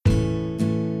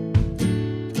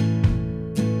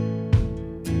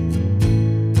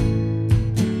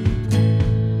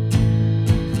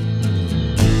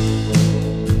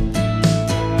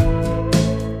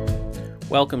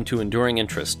Welcome to Enduring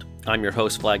Interest. I'm your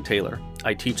host, Flag Taylor.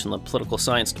 I teach in the Political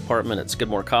Science Department at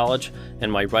Skidmore College,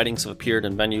 and my writings have appeared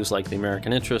in venues like The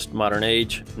American Interest, Modern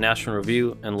Age, National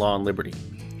Review, and Law and Liberty.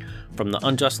 From the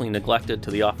unjustly neglected to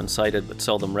the often cited but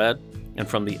seldom read, and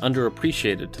from the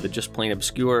underappreciated to the just plain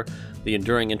obscure, the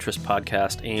Enduring Interest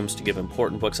podcast aims to give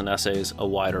important books and essays a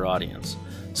wider audience.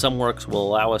 Some works will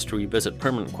allow us to revisit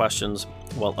permanent questions,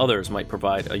 while others might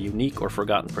provide a unique or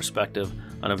forgotten perspective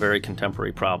on a very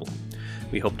contemporary problem.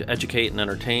 We hope to educate and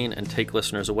entertain and take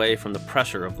listeners away from the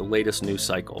pressure of the latest news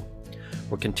cycle.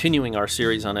 We're continuing our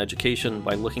series on education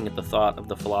by looking at the thought of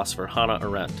the philosopher Hannah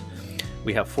Arendt.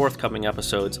 We have forthcoming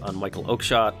episodes on Michael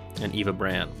Oakeshott and Eva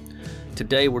Brand.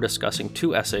 Today we're discussing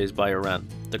two essays by Arendt,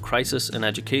 The Crisis in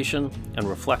Education and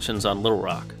Reflections on Little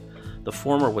Rock. The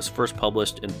former was first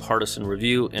published in Partisan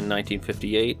Review in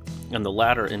 1958 and the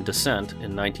latter in Dissent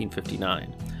in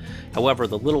 1959. However,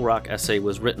 the Little Rock essay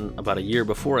was written about a year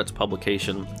before its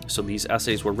publication, so these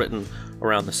essays were written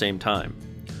around the same time.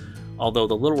 Although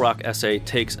the Little Rock essay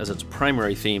takes as its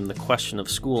primary theme the question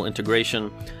of school integration,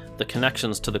 the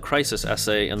connections to the Crisis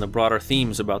essay and the broader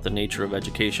themes about the nature of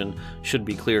education should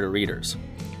be clear to readers.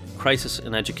 Crisis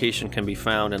in Education can be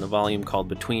found in a volume called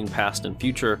Between Past and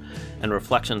Future, and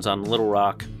Reflections on Little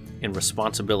Rock in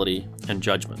Responsibility and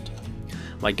Judgment.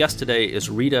 My guest today is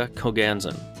Rita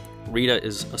Kogandzin. Rita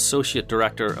is Associate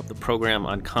Director of the Program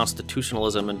on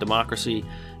Constitutionalism and Democracy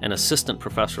and Assistant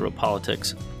Professor of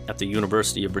Politics at the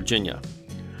University of Virginia.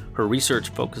 Her research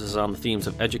focuses on the themes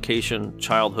of education,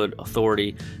 childhood,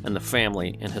 authority, and the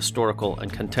family in historical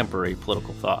and contemporary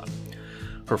political thought.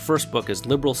 Her first book is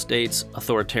Liberal States,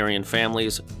 Authoritarian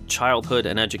Families, Childhood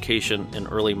and Education in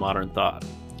Early Modern Thought.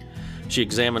 She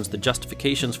examines the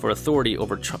justifications for authority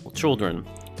over children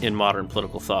in modern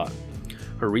political thought.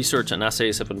 Her research and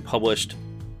essays have been published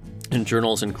in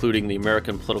journals including the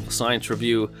American Political Science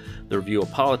Review, the Review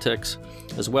of Politics,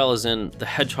 as well as in the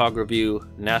Hedgehog Review,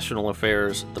 National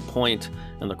Affairs, The Point,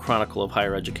 and the Chronicle of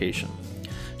Higher Education.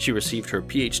 She received her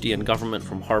PhD in government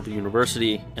from Harvard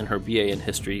University and her BA in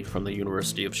history from the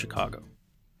University of Chicago.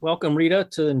 Welcome, Rita,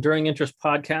 to Enduring Interest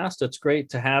podcast. It's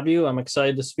great to have you. I'm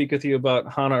excited to speak with you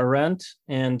about Hannah Arendt,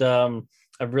 and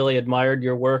I've really admired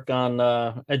your work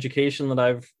on education that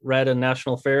I've read in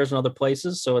National Affairs and other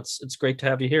places, so it's great to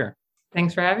have you here.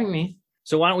 Thanks for having me.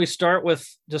 So why don't we start with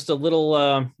just a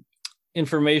little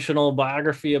informational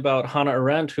biography about Hannah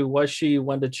Arendt. Who was she?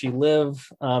 When did she live?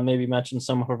 Maybe mention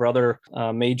some of her other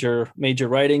major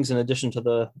writings in addition to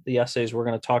the essays we're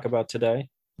going to talk about today.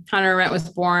 Hannah Arendt was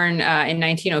born in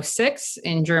 1906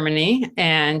 in Germany,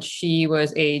 and she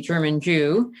was a German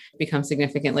Jew, become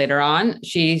significant later on.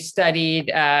 She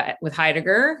studied with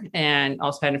Heidegger and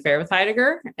also had an affair with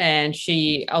Heidegger, and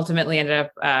she ultimately ended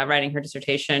up writing her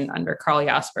dissertation under Karl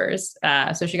Jaspers.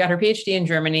 So she got her PhD in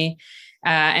Germany,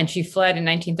 and she fled in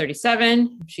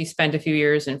 1937. She spent a few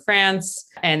years in France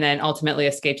and then ultimately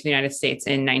escaped to the United States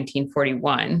in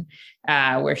 1941.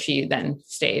 Where she then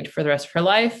stayed for the rest of her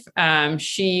life.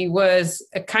 She was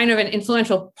a kind of an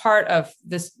influential part of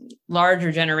this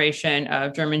larger generation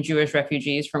of German Jewish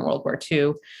refugees from World War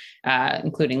II,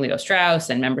 including Leo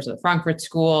Strauss and members of the Frankfurt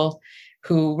School,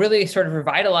 who really sort of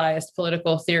revitalized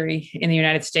political theory in the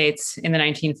United States in the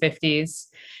 1950s.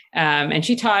 And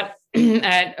she taught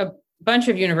at a bunch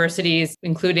of universities,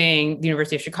 including the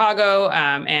University of Chicago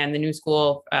and the New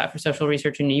School for Social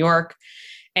Research in New York.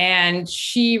 And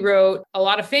she wrote a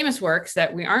lot of famous works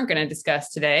that we aren't going to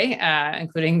discuss today,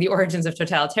 including The Origins of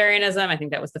Totalitarianism. I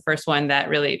think that was the first one that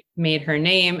really made her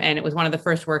name. And it was one of the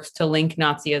first works to link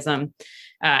Nazism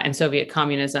and Soviet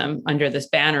communism under this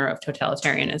banner of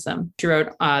totalitarianism. She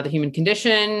wrote The Human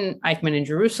Condition, Eichmann in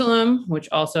Jerusalem, which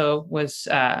also was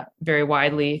very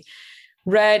widely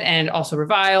read and also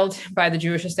reviled by the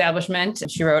Jewish establishment.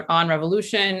 She wrote On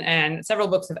Revolution and several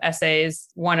books of essays,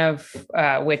 one of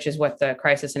which is what The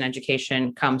Crisis in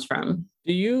Education comes from.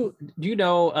 Do you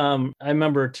know, I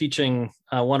remember teaching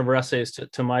one of her essays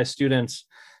to my students.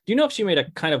 Do you know if she made a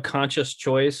kind of conscious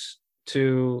choice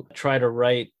to try to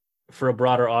write for a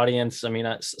broader audience? I mean,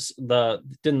 didn't the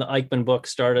Eichmann book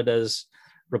started as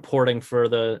reporting for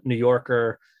the New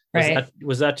Yorker?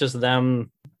 Was that just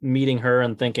them meeting her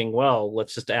and thinking, well,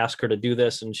 let's just ask her to do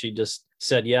this, and she just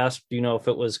said yes? Do you know if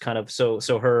it was kind of so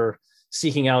her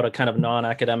seeking out a kind of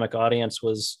non-academic audience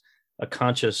was a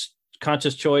conscious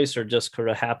choice, or just sort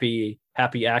of happy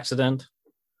accident?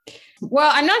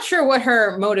 Well, I'm not sure what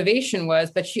her motivation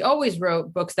was, but she always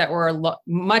wrote books that were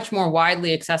much more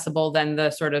widely accessible than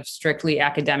the sort of strictly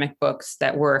academic books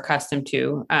that we're accustomed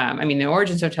to. I mean, The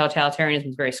Origins of Totalitarianism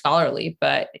is very scholarly,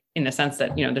 but in the sense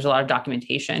that, there's a lot of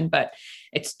documentation, but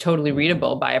it's totally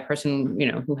readable by a person,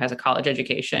 who has a college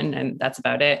education, and that's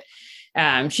about it.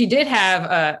 She did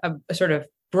have a sort of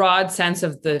broad sense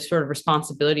of the sort of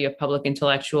responsibility of public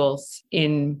intellectuals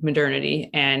in modernity.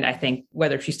 And I think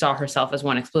whether she saw herself as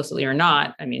one explicitly or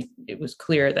not, I mean, it was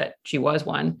clear that she was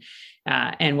one,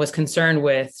 and was concerned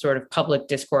with sort of public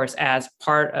discourse as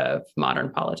part of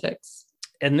modern politics.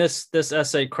 And this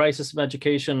essay, Crisis of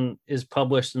Education, is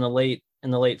published in the late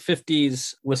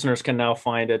 50s. Listeners can now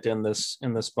find it in this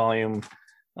volume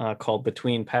called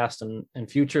Between Past and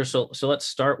Future. So let's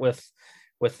start with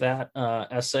that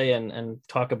essay and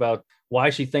talk about why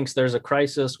she thinks there's a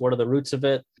crisis. What are the roots of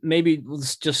it? Maybe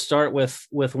let's just start with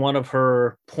one of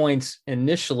her points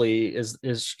initially is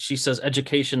she says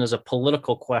education is a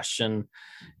political question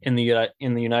in the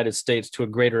United States to a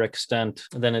greater extent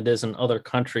than it is in other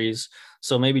countries.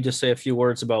 So maybe just say a few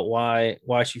words about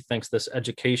why she thinks this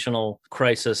educational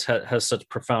crisis has such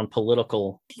profound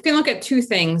political. You can look at two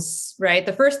things, right?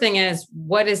 The first thing is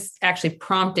what is actually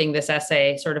prompting this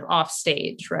essay sort of off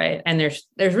stage, right? And there's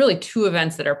really two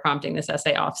events that are prompting this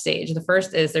essay off stage. The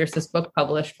first is there's this book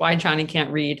published, Why Johnny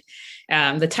Can't Read.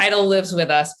 The title lives with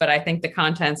us, but I think the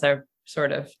contents are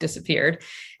sort of disappeared.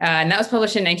 And that was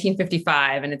published in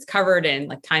 1955, and it's covered in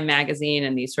like Time magazine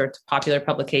and these sorts of popular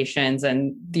publications.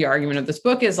 And the argument of this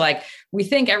book is like, we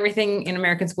think everything in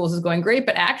American schools is going great,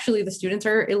 but actually the students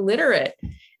are illiterate.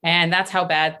 And that's how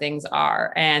bad things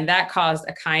are. And that caused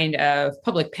a kind of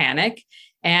public panic.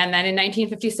 And then in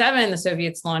 1957, the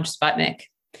Soviets launched Sputnik.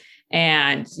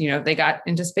 And, they got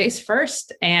into space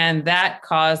first, and that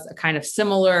caused a kind of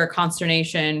similar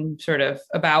consternation sort of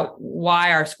about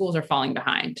why our schools are falling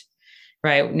behind.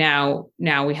 Right now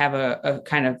we have a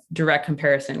kind of direct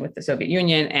comparison with the Soviet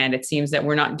Union, and it seems that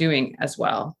we're not doing as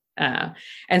well.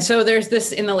 And so there's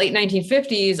this in the late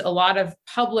 1950s, a lot of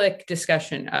public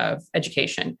discussion of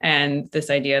education and this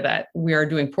idea that we are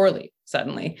doing poorly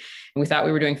suddenly. And we thought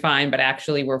we were doing fine, but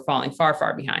actually we're falling far,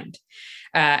 far behind.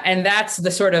 And that's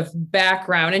the sort of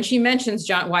background. And she mentions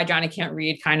Why Johnny Can't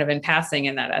Read kind of in passing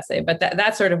in that essay, but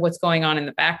that's sort of what's going on in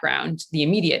the background, the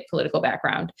immediate political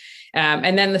background.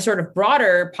 And then the sort of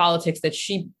broader politics that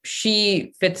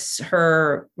she fits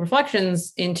her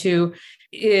reflections into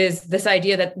is this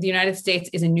idea that the United States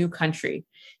is a new country.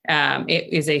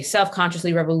 It is a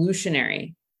self-consciously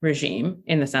revolutionary regime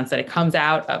in the sense that it comes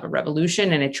out of a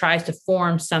revolution and it tries to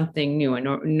form something new, a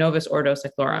novus ordo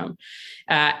seclorum.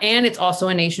 And it's also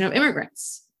a nation of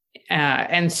immigrants.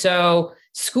 And so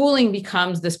schooling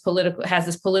becomes has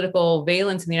this political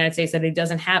valence in the United States that it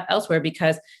doesn't have elsewhere,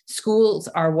 because schools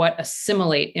are what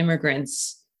assimilate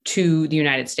immigrants to the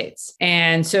United States.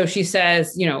 And so she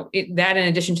says, that in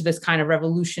addition to this kind of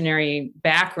revolutionary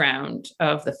background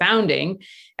of the founding,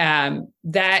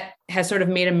 that has sort of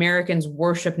made Americans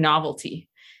worship novelty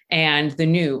and the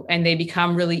new, and they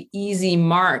become really easy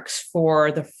marks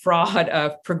for the fraud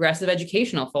of progressive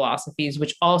educational philosophies,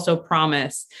 which also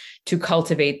promise to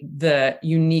cultivate the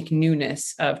unique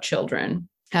newness of children.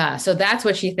 So that's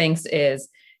what she thinks is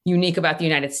unique about the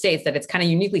United States, that it's kind of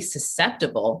uniquely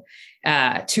susceptible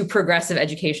to progressive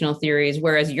educational theories,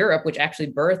 whereas Europe, which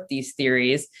actually birthed these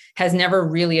theories, has never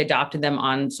really adopted them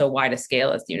on so wide a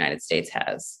scale as the United States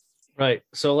has. Right.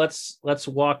 So let's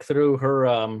walk through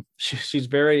her. She's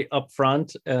very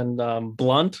upfront and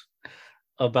blunt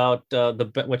about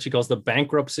what she calls the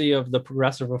bankruptcy of the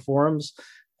progressive reforms,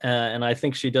 and I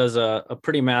think she does a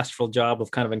pretty masterful job of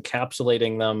kind of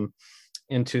encapsulating them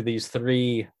into these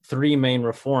three main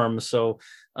reforms. So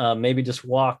maybe just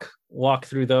walk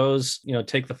through those.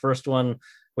 Take the first one,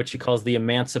 which she calls the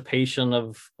emancipation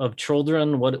of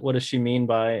children. What does she mean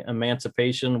by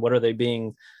emancipation? What are they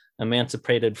being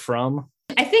emancipated from?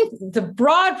 I think the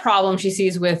broad problem she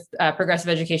sees with progressive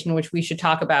education, which we should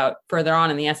talk about further on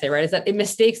in the essay, right, is that it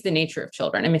mistakes the nature of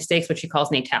children. It mistakes what she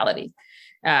calls natality,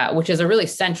 which is a really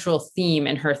central theme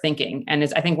in her thinking. And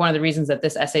is, I think, one of the reasons that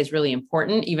this essay is really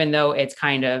important, even though it's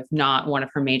kind of not one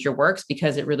of her major works,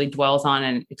 because it really dwells on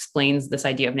and explains this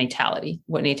idea of natality,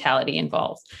 what natality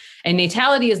involves. And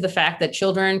natality is the fact that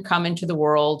children come into the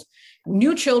world,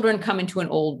 new children come into an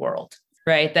old world.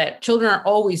 Right? That children are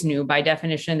always new by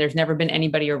definition. There's never been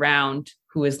anybody around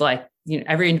who is like,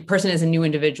 every person is a new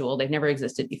individual. They've never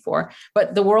existed before.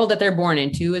 But the world that they're born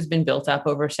into has been built up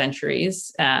over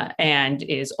centuries and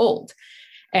is old.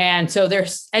 And so their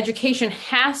education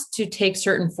has to take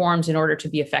certain forms in order to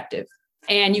be effective.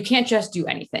 And you can't just do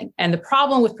anything. And the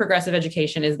problem with progressive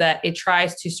education is that it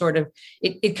tries to sort of,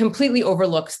 it completely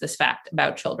overlooks this fact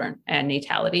about children and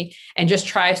natality and just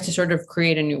tries to sort of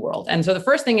create a new world. And so the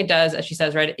first thing it does, as she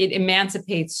says, right, it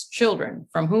emancipates children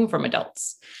from whom? From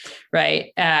adults,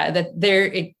 right?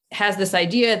 It has this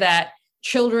idea that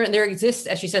children, there exists,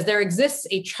 as she says, there exists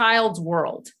a child's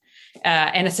world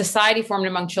and a society formed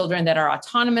among children that are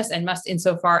autonomous and must,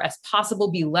 insofar as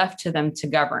possible, be left to them to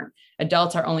govern.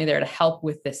 Adults are only there to help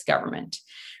with this government.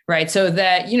 Right. So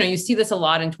that, you see this a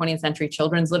lot in 20th century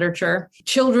children's literature.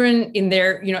 Children in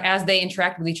their, as they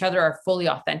interact with each other are fully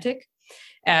authentic.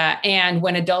 And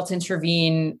when adults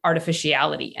intervene,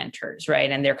 artificiality enters,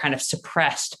 right? And they're kind of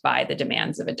suppressed by the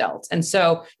demands of adults. And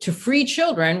so to free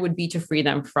children would be to free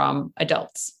them from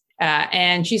adults.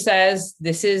 And she says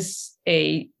this is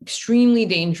a extremely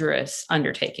dangerous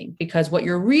undertaking, because what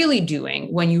you're really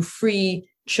doing when you free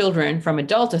children from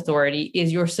adult authority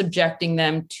is you're subjecting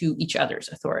them to each other's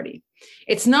authority.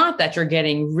 It's not that you're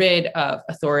getting rid of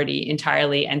authority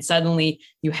entirely and suddenly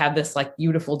you have this like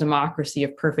beautiful democracy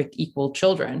of perfect equal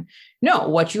children. No,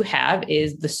 what you have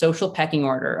is the social pecking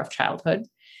order of childhood,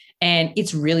 and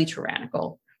it's really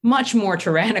tyrannical. Much more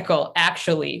tyrannical,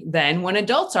 actually, than when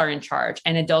adults are in charge,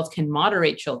 and adults can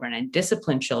moderate children and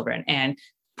discipline children and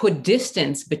put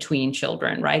distance between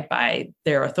children, right, by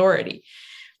their authority.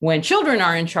 When children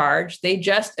are in charge, they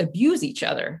just abuse each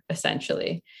other,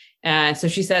 essentially. So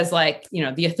she says,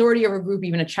 the authority of a group,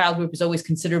 even a child group, is always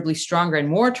considerably stronger and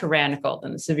more tyrannical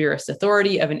than the severest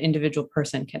authority of an individual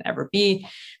person can ever be.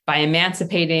 By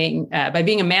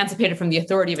being emancipated from the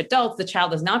authority of adults, the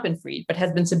child has not been freed, but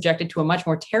has been subjected to a much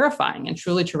more terrifying and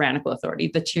truly tyrannical authority,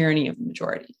 the tyranny of the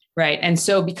majority, right? And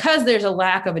so because there's a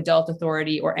lack of adult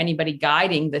authority or anybody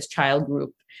guiding this child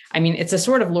group, it's a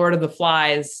sort of Lord of the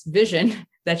Flies vision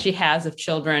that she has of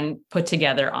children put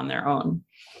together on their own.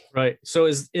 Right. So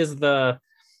is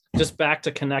just back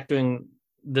to connecting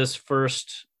this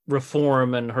first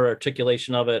reform and her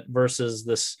articulation of it versus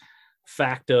this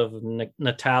fact of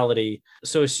natality.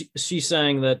 So she's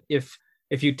saying that if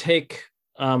you take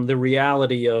the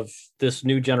reality of this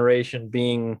new generation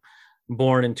being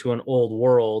born into an old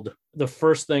world, the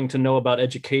first thing to know about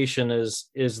education is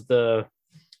the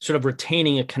sort of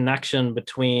retaining a connection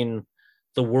between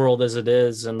the world as it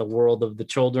is and the world of the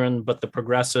children, but the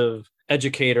progressive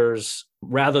educators,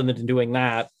 rather than doing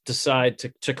that, decide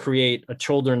to create a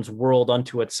children's world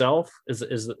unto itself. Is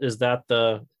that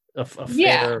a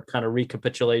fair kind of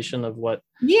recapitulation of what?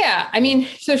 Yeah.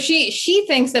 So she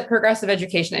thinks that progressive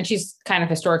education, and she's kind of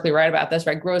historically right about this,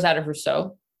 right, grows out of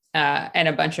Rousseau and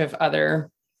a bunch of other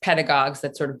pedagogues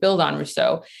that sort of build on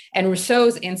Rousseau. And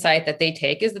Rousseau's insight that they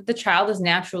take is that the child is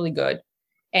naturally good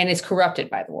and is corrupted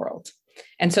by the world.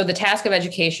 And so the task of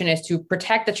education is to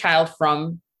protect the child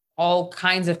from all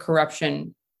kinds of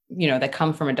corruption, that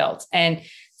come from adults. And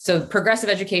so progressive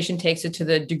education takes it to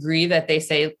the degree that they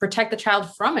say, protect the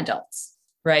child from adults,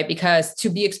 right? Because to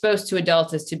be exposed to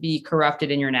adults is to be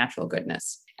corrupted in your natural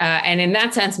goodness. And in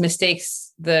that sense,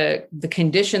 mistakes the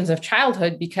conditions of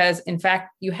childhood, because in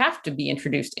fact, you have to be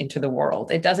introduced into the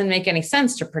world. It doesn't make any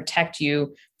sense to protect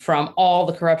you from all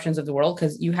the corruptions of the world,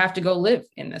 because you have to go live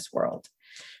in this world.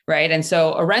 Right. And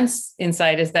so Arendt's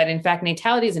insight is that, in fact,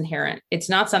 natality is inherent. It's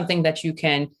not something that you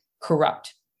can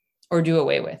corrupt or do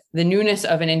away with. The newness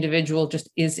of an individual just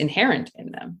is inherent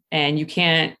in them. And you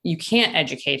can't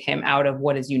educate him out of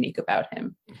what is unique about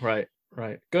him. Right.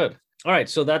 Good. All right.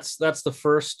 So that's the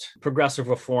first progressive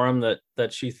reform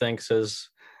that she thinks has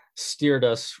steered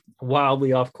us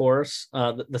wildly off course.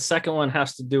 The second one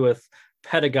has to do with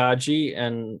pedagogy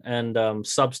and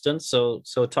substance. So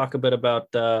talk a bit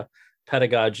about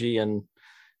pedagogy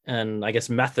and I guess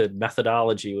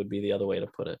methodology would be the other way to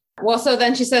put it. Well, so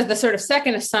then she says the sort of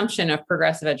second assumption of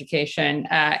progressive education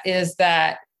is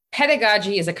that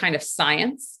pedagogy is a kind of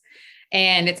science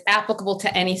and it's applicable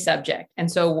to any subject. And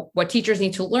so what teachers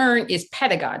need to learn is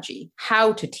pedagogy,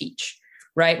 how to teach,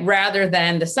 right? Rather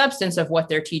than the substance of what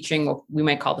they're teaching, what we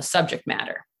might call the subject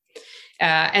matter.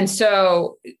 And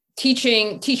so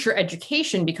teacher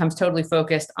education becomes totally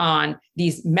focused on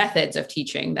these methods of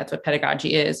teaching. That's what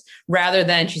pedagogy is, rather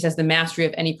than, she says, the mastery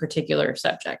of any particular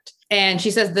subject. And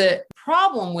she says the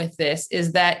problem with this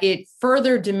is that it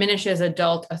further diminishes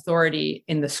adult authority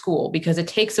in the school, because it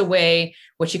takes away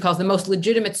what she calls the most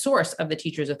legitimate source of the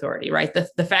teacher's authority, right?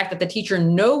 The fact that the teacher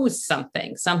knows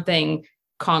something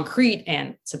concrete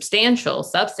and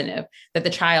substantive, that the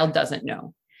child doesn't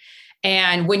know.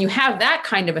 And when you have that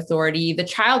kind of authority, the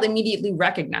child immediately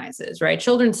recognizes, right?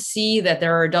 Children see that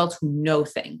there are adults who know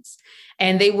things,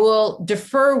 and they will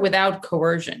defer without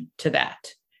coercion to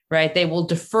that, right? They will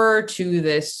defer to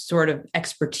this sort of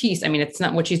expertise. It's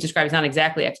not what she's described as not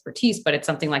exactly expertise, but it's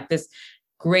something like this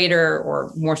greater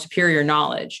or more superior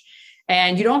knowledge.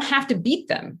 And you don't have to beat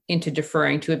them into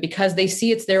deferring to it, because they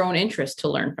see it's their own interest to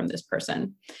learn from this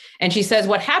person. And she says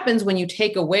what happens when you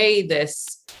take away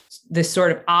this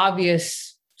sort of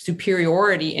obvious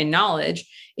superiority in knowledge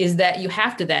is that you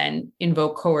have to then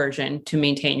invoke coercion to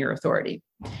maintain your authority,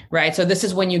 right? So this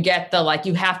is when you get the, like,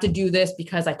 you have to do this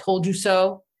because I told you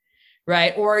so,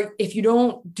 right? Or if you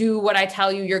don't do what I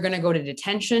tell you, you're going to go to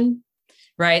detention,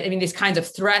 right? I mean, these kinds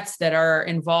of threats that are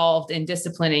involved in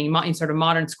disciplining, in sort of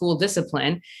modern school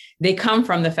discipline, they come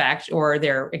from the fact, or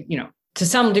they're, to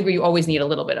some degree, you always need a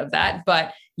little bit of that,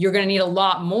 but you're going to need a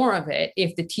lot more of it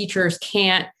if the teachers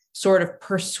can't sort of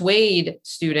persuade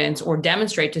students or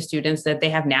demonstrate to students that they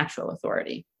have natural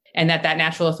authority, and that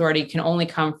natural authority can only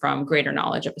come from greater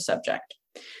knowledge of a subject.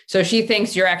 So she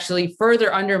thinks you're actually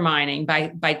further undermining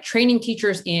by training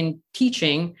teachers in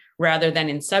teaching rather than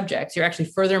in subjects. You're actually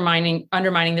further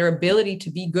undermining their ability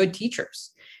to be good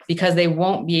teachers, because they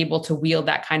won't be able to wield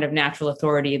that kind of natural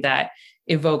authority that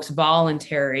evokes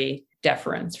voluntary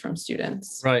deference from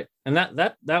students. Right. And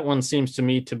that one seems to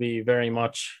me to be very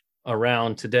much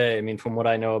around today. I mean, from what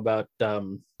I know about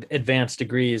advanced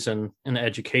degrees in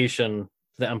education,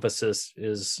 the emphasis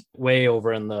is way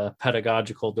over in the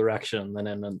pedagogical direction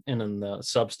than in the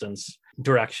substance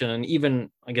direction. And even,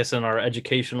 I guess, in our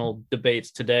educational debates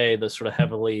today, the sort of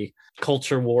heavily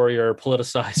culture warrior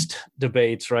politicized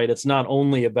debates, right? It's not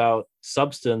only about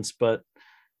substance, but,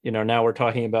 now we're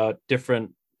talking about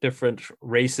different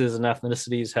races and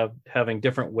ethnicities having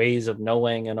different ways of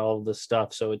knowing and all of this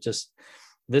stuff. So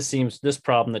this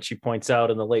problem that she points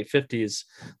out in the late 50s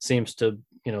seems to,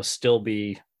 still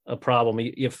be a problem,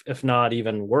 if not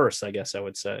even worse, I guess I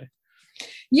would say.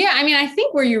 Yeah, I mean, I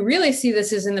think where you really see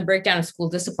this is in the breakdown of school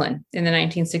discipline in the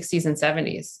 1960s and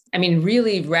 70s. I mean,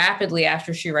 really rapidly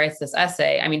after she writes this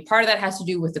essay. I mean, part of that has to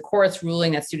do with the court's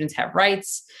ruling that students have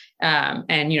rights.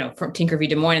 And, from Tinker v.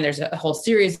 Des Moines, there's a whole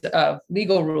series of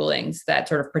legal rulings that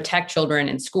sort of protect children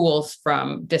in schools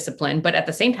from discipline. But at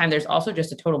the same time, there's also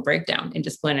just a total breakdown in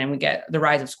discipline. And we get the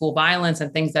rise of school violence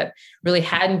and things that really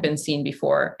hadn't been seen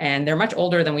before. And they're much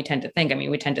older than we tend to think. I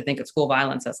mean, we tend to think of school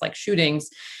violence as like shootings,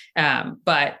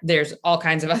 but there's all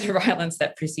kinds of other violence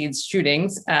that precedes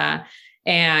shootings.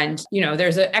 And,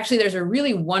 there's a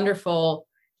really wonderful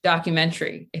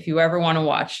documentary, if you ever want to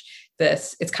watch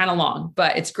this. It's kind of long,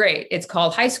 but it's great. It's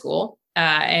called High School.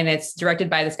 And it's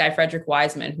directed by this guy, Frederick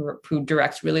Wiseman, who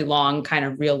directs really long, kind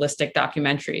of realistic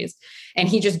documentaries. And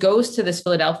he just goes to this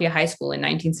Philadelphia high school in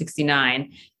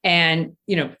 1969 and,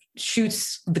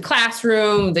 shoots the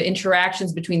classroom, the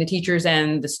interactions between the teachers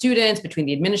and the students, between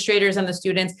the administrators and the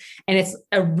students. And it's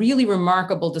a really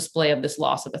remarkable display of this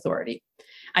loss of authority.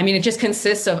 I mean, it just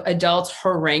consists of adults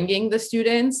haranguing the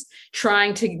students,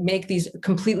 trying to make these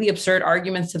completely absurd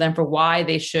arguments to them for why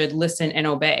they should listen and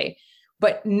obey.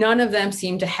 But none of them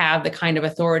seem to have the kind of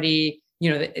authority,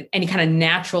 any kind of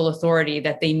natural authority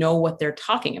that they know what they're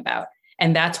talking about.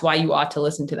 And that's why you ought to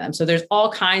listen to them. So there's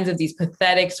all kinds of these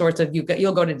pathetic sorts of,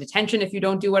 you'll go to detention if you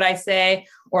don't do what I say,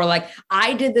 or like,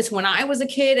 I did this when I was a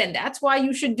kid and that's why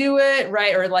you should do it,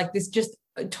 right? Or like this just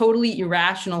totally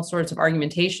irrational sorts of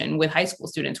argumentation with high school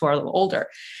students who are a little older.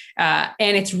 And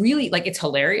it's really it's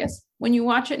hilarious when you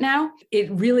watch it now.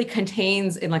 It really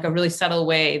contains in like a really subtle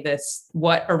way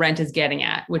what Arendt is getting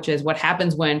at, which is what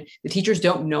happens when the teachers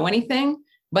don't know anything,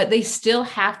 but they still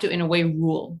have to, in a way,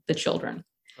 rule the children.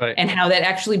 Right. And how that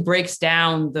actually breaks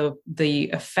down the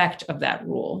effect of that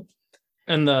rule.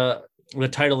 And the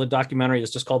title of the documentary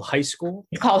is just called High School?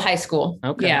 It's called High School.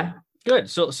 Okay. Yeah. Good.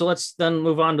 So let's then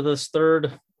move on to this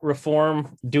third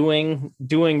reform, doing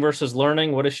versus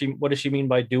learning. What does she mean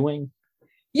by doing?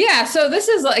 Yeah. So this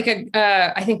is like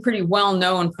I think pretty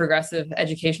well-known progressive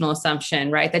educational assumption,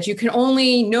 right? That you can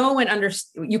only know and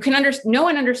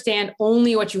understand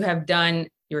only what you have done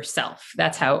yourself.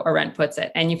 That's how Arendt puts it.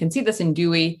 And you can see this in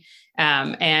Dewey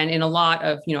and in a lot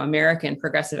of, American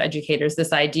progressive educators,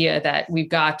 this idea that we've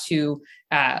got to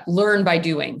learn by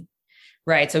doing.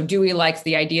 Right. So Dewey likes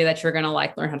the idea that you're going to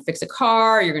learn how to fix a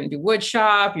car, you're going to do wood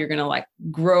shop, you're going to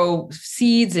grow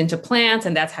seeds into plants,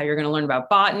 and that's how you're going to learn about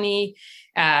botany.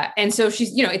 And so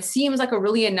she's, it seems like a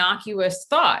really innocuous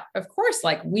thought. Of course,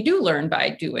 we do learn by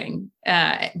doing.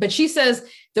 But she says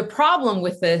the problem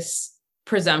with this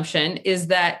presumption is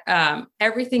that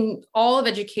all of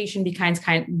education becomes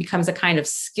a kind of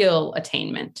skill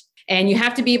attainment. And you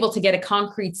have to be able to get a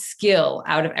concrete skill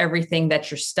out of everything that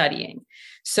you're studying.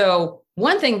 So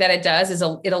one thing that it does is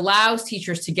it allows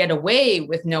teachers to get away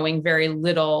with knowing very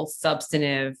little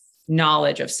substantive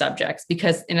knowledge of subjects,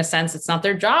 because in a sense, it's not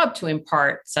their job to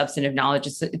impart substantive knowledge.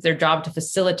 It's their job to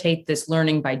facilitate this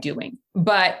learning by doing.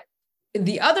 But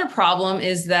the other problem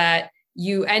is that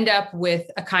you end up with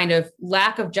a kind of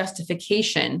lack of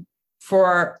justification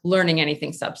for learning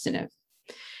anything substantive.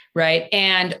 Right.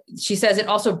 And she says it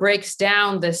also breaks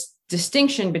down this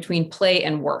distinction between play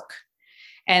and work,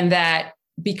 and that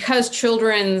because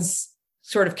children's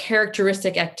sort of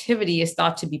characteristic activity is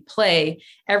thought to be play,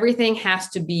 everything has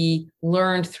to be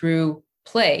learned through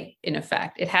play, in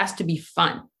effect. It has to be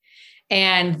fun.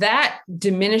 And that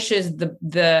diminishes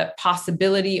the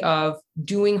possibility of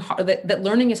doing that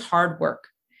learning is hard work.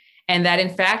 And that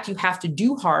in fact, you have to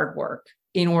do hard work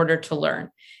in order to learn.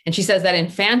 And she says that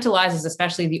infantilizes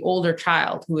especially the older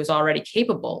child who is already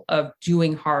capable of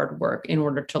doing hard work in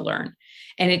order to learn.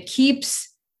 And it keeps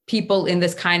people in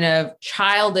this kind of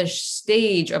childish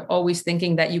stage of always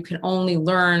thinking that you can only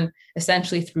learn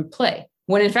essentially through play,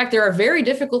 when in fact there are very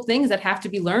difficult things that have to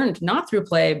be learned not through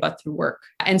play but through work.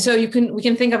 And so we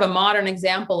can think of a modern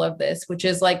example of this, which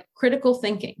is like critical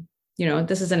thinking.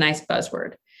 This is a nice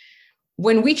buzzword.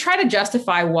 When we try to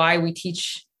justify why we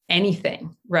teach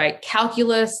anything, right?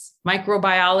 Calculus,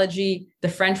 microbiology, the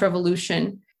French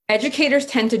Revolution, educators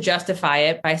tend to justify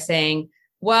it by saying,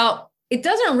 well, it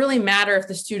doesn't really matter if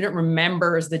the student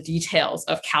remembers the details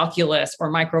of calculus or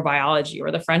microbiology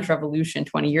or the French Revolution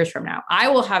 20 years from now. I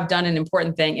will have done an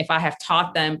important thing if I have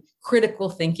taught them critical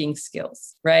thinking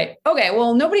skills, right? Okay,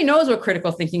 well, nobody knows what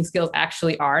critical thinking skills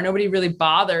actually are. Nobody really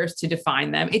bothers to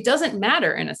define them. It doesn't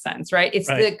matter in a sense, right? It's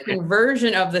right. The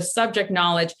conversion of the subject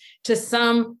knowledge to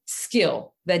some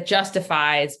skill that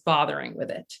justifies bothering with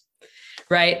it,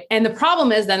 right? And the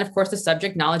problem is then, of course, the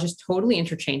subject knowledge is totally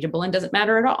interchangeable and doesn't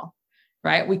matter at all.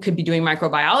 Right? We could be doing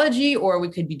microbiology, or we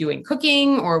could be doing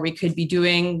cooking, or we could be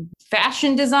doing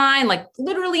fashion design. Like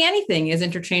literally anything is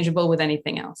interchangeable with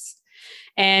anything else.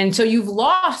 And so you've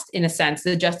lost, in a sense,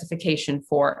 the justification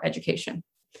for education,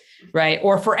 right?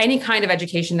 Or for any kind of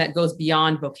education that goes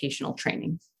beyond vocational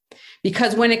training.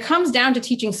 Because when it comes down to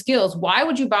teaching skills, why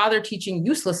would you bother teaching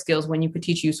useless skills when you could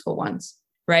teach useful ones,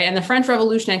 right? And the French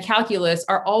Revolution and calculus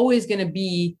are always going to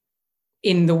be,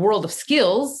 in the world of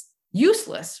skills,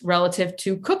 useless relative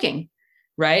to cooking,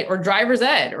 right? Or driver's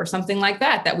ed or something like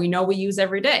that we know we use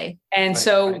every day. And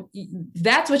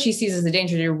that's what she sees as the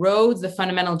danger. It erodes the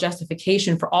fundamental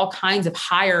justification for all kinds of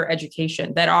higher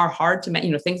education that are hard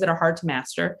to, things that are hard to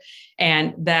master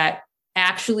and that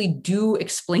actually do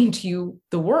explain to you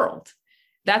the world.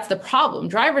 That's the problem.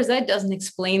 Driver's ed doesn't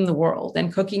explain the world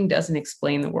and cooking doesn't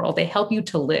explain the world. They help you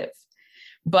to live.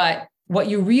 But what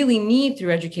you really need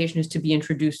through education is to be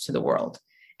introduced to the world.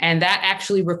 And that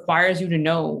actually requires you to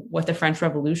know what the French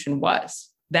Revolution was,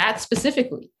 that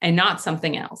specifically, and not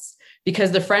something else,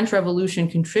 because the French Revolution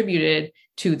contributed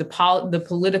to the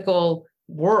political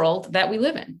world that we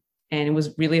live in. And it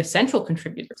was really a central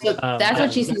contributor. So that's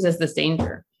what she sees as this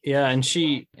danger. Yeah.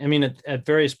 And at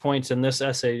various points in this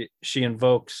essay, she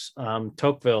invokes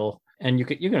Tocqueville. And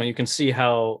you can see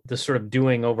how the sort of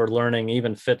doing over learning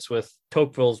even fits with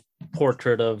Tocqueville's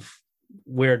portrait of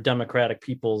where democratic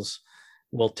peoples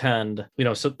will tend,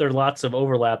 so there are lots of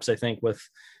overlaps, I think, with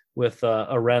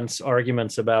Arendt's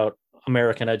arguments about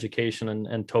American education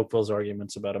and Tocqueville's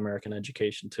arguments about American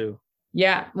education too.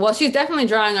 Yeah, well, she's definitely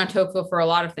drawing on Tocqueville for a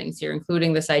lot of things here,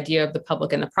 including this idea of the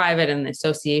public and the private and the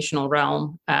associational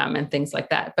realm and things like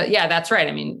that. But yeah, that's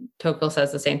right. Tocqueville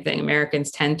says the same thing.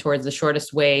 Americans tend towards the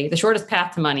shortest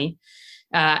path to money.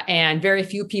 And very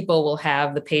few people will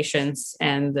have the patience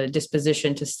and the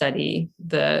disposition to study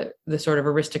the sort of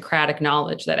aristocratic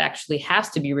knowledge that actually has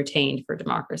to be retained for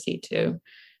democracy to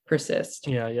persist.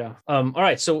 Yeah. All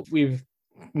right. So we've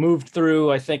moved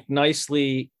through, I think,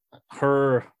 nicely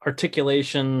her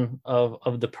articulation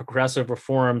of the progressive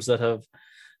reforms that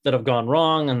have gone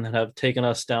wrong and that have taken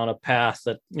us down a path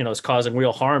that, is causing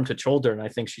real harm to children. I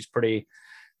think she's pretty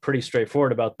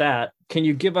straightforward about that. Can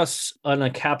you give us an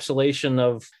encapsulation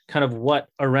of kind of what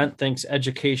Arendt thinks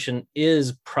education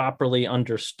is properly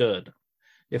understood?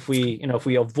 If we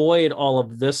avoid all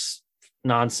of this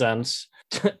nonsense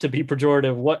to be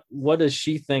pejorative, what does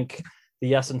she think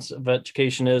the essence of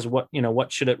education is? What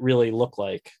should it really look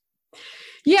like?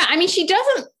 Yeah, she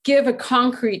doesn't give a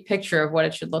concrete picture of what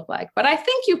it should look like, but I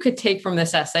think you could take from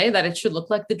this essay that it should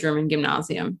look like the German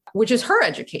gymnasium, which is her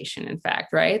education, in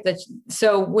fact, right?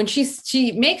 So when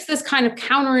she makes this kind of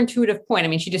counterintuitive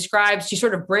point, she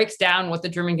sort of breaks down what the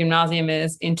German gymnasium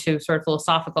is into sort of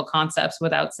philosophical concepts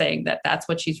without saying that that's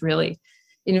what she's really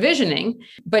envisioning.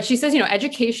 But she says,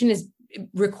 education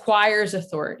requires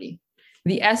authority.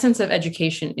 The essence of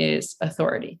education is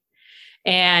authority.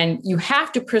 And you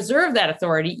have to preserve that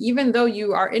authority, even though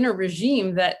you are in a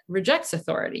regime that rejects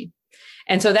authority.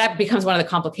 And so that becomes one of the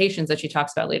complications that she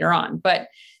talks about later on. But,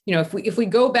 if we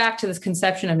go back to this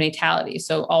conception of natality,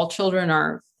 so all children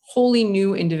are wholly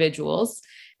new individuals.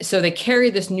 So they carry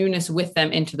this newness with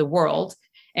them into the world.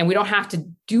 And we don't have to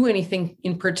do anything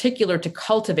in particular to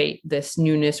cultivate this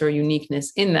newness or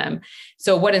uniqueness in them.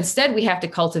 So what instead we have to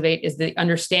cultivate is the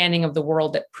understanding of the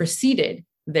world that preceded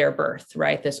their birth,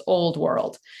 right? This old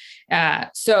world.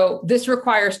 So this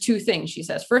requires two things, she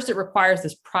says. First, it requires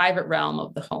this private realm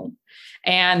of the home.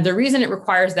 And the reason it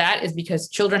requires that is because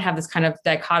children have this kind of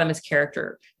dichotomous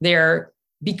character. They're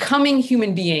becoming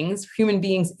human beings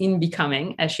in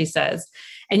becoming, as she says.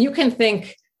 And you can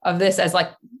think of this as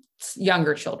like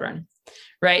younger children,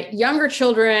 right? Younger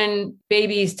children,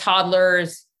 babies,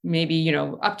 toddlers, maybe,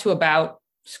 up to about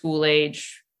school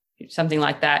age, something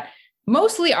like that,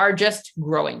 mostly are just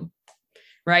growing,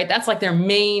 right? That's like their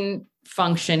main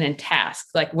function and task.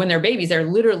 Like when they're babies, they're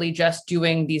literally just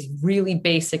doing these really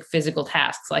basic physical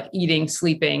tasks like eating,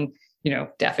 sleeping,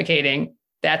 defecating.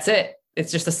 That's it.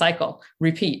 It's just a cycle,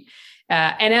 repeat.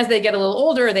 And as they get a little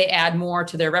older, they add more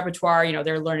to their repertoire.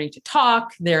 They're learning to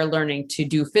talk, they're learning to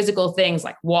do physical things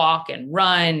like walk and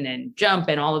run and jump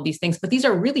and all of these things. But these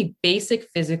are really basic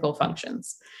physical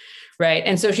functions, right?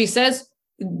 And so she says,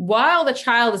 while the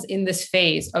child is in this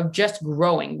phase of just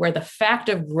growing, where the fact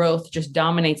of growth just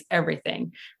dominates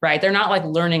everything, right? They're not like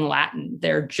learning Latin.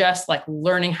 They're just like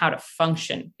learning how to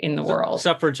function in the world.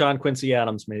 Except for John Quincy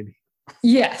Adams, maybe.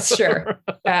 Yes, sure.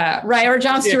 Right. Or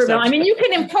John Stuart Mill. I mean, you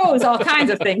can impose all kinds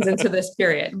of things into this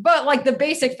period, but like the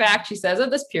basic fact, she says,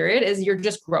 of this period is you're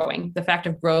just growing. The fact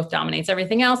of growth dominates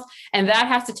everything else. And that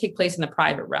has to take place in the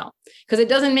private realm because it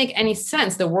doesn't make any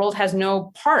sense. The world has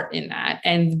no part in that.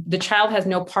 And the child has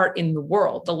no part in the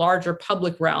world, the larger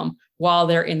public realm, while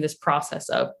they're in this process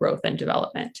of growth and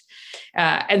development.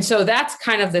 And so that's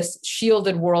kind of this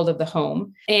shielded world of the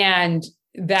home. And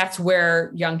that's where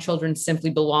young children simply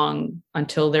belong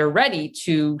until they're ready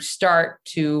to start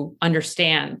to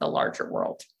understand the larger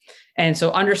world. And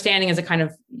so understanding is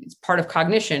it's part of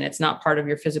cognition. It's not part of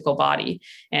your physical body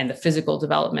and the physical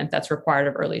development that's required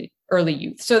of early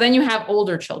youth. So then you have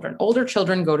older children. Older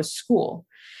children go to school.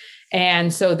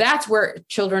 And so that's where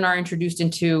children are introduced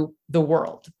into the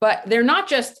world, but they're not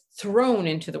just thrown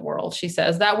into the world. She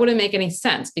says that wouldn't make any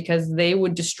sense because they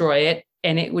would destroy it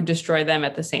and it would destroy them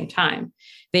at the same time.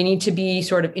 They need to be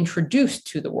sort of introduced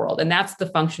to the world. And that's the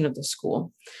function of the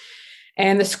school.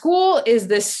 And the school is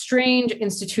this strange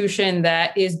institution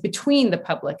that is between the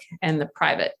public and the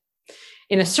private.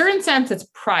 In a certain sense, it's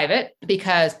private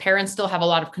because parents still have a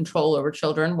lot of control over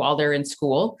children while they're in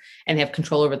school and they have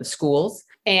control over the schools.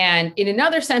 And in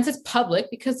another sense, it's public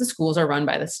because the schools are run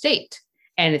by the state.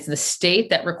 And it's the state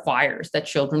that requires that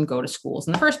children go to schools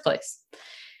in the first place.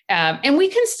 And we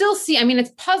can still see,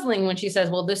 it's puzzling when she says,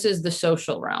 well, this is the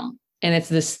social realm. And it's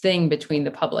this thing between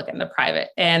the public and the private.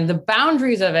 And the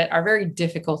boundaries of it are very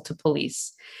difficult to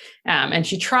police. And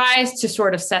she tries to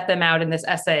sort of set them out in this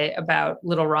essay about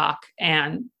Little Rock.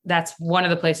 And that's one of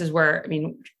the places where,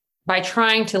 by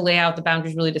trying to lay out the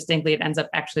boundaries really distinctly, it ends up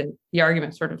actually, the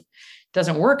argument sort of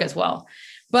doesn't work as well.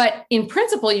 But in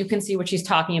principle, you can see what she's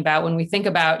talking about when we think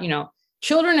about,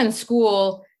 children in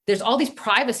school. There's all these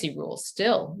privacy rules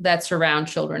still that surround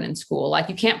children in school. Like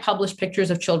you can't publish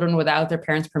pictures of children without their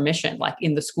parents' permission, like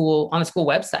on the school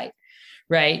website,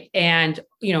 right? And,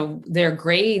 their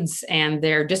grades and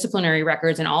their disciplinary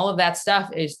records and all of that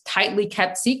stuff is tightly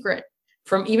kept secret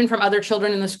from other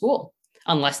children in the school,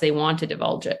 unless they want to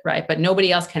divulge it, right? But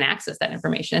nobody else can access that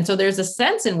information. And so there's a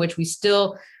sense in which we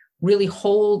still really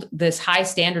hold this high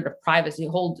standard of privacy,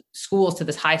 hold schools to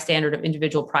this high standard of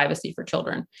individual privacy for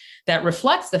children that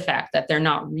reflects the fact that they're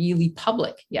not really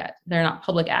public yet. They're not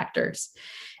public actors.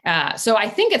 So I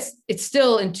think it's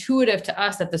still intuitive to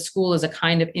us that the school is a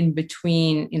kind of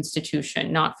in-between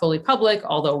institution, not fully public,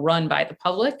 although run by the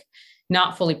public,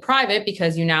 not fully private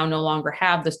because you now no longer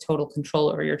have this total control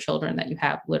over your children that you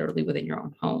have literally within your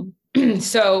own home.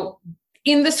 So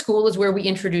in the school is where we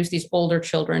introduce these older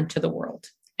children to the world.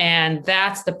 And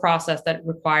that's the process that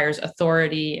requires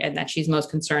authority and that she's most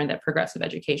concerned that progressive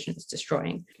education is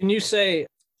destroying. Can you say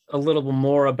a little bit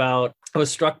more about, I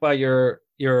was struck by your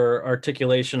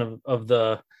articulation of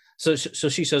the, so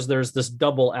she says there's this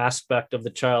double aspect of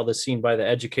the child as seen by the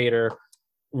educator.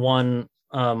 One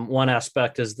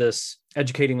aspect is this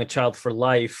educating the child for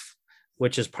life,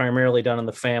 which is primarily done in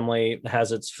the family,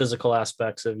 has its physical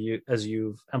aspects as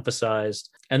you've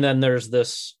emphasized. And then there's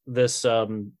this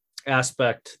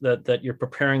aspect that you're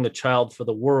preparing the child for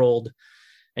the world,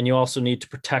 and you also need to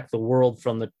protect the world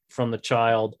from the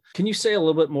child. Can you say a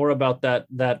little bit more about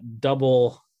that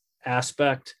double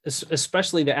aspect,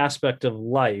 especially the aspect of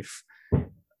life?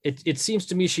 It seems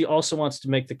to me she also wants to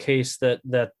make the case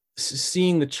that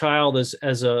seeing the child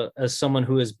as someone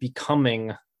who is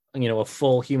becoming, a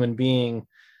full human being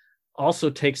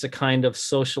also takes a kind of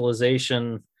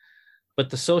socialization but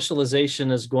the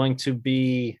socialization is going to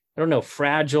be, I don't know,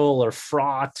 fragile or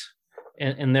fraught.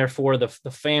 And therefore the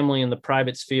family and the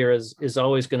private sphere is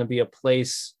always going to be a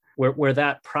place where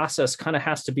that process kind of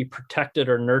has to be protected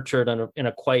or nurtured in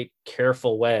a quite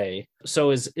careful way. So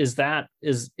is that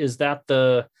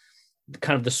the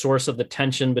kind of the source of the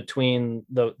tension between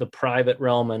the private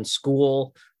realm and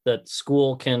school, that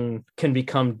school can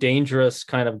become dangerous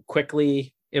kind of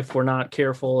quickly if we're not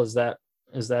careful? Does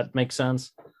that make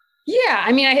sense? Yeah,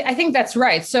 I mean, I think that's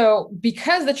right. So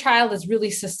because the child is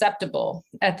really susceptible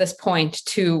at this point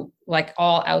to like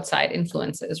all outside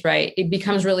influences, right? It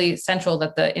becomes really central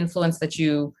that the influence that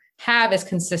you have is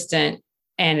consistent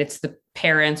and it's the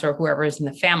parents or whoever is in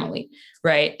the family,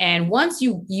 right? And once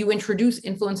you introduce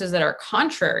influences that are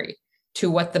contrary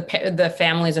to what the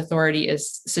family's authority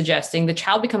is suggesting, the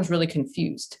child becomes really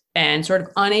confused and sort of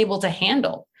unable to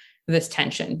handle this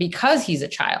tension because he's a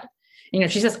child.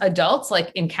 She says adults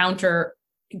like encounter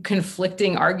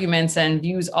conflicting arguments and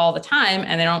views all the time,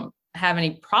 and they don't have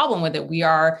any problem with it. We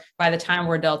are, by the time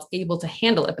we're adults, able to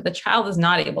handle it, but the child is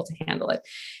not able to handle it.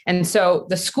 And so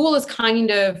the school is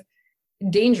kind of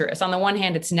dangerous. On the one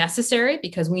hand, it's necessary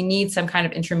because we need some kind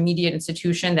of intermediate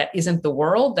institution that isn't the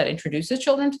world, that introduces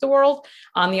children to the world.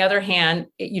 On the other hand,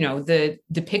 the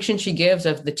depiction she gives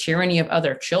of the tyranny of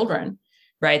other children,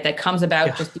 right, that comes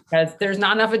about just because there's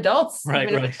not enough adults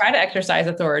even if they try to exercise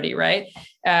authority, right?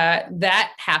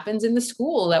 That happens in the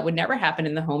school. That would never happen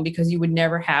in the home because you would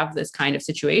never have this kind of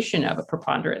situation of a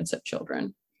preponderance of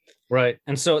children. Right.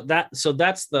 And so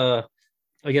that's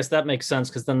I guess that makes sense,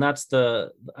 because then that's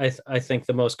I think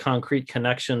the most concrete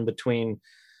connection between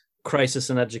Crisis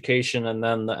in Education and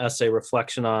then the essay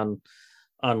Reflection on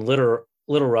Little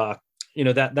Rock.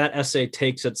 That essay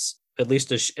takes its, at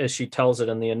least as she tells it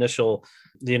in the initial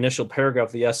paragraph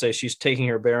of the essay, she's taking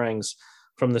her bearings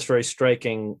from this very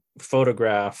striking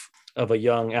photograph of a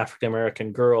young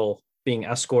African-American girl being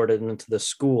escorted into the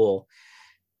school.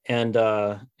 And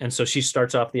so she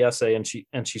starts off the essay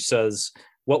and she says,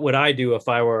 "What would I do if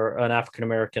I were an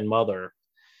African-American mother?"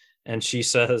 And she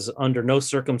says, "Under no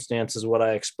circumstances would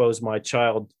I expose my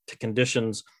child to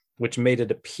conditions which made it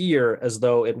appear as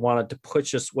though it wanted to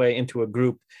push its way into a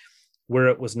group where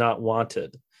it was not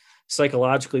wanted.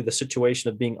 Psychologically, the situation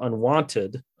of being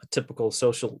unwanted, a typical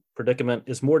social predicament,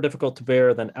 is more difficult to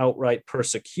bear than outright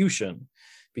persecution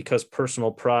because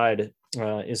personal pride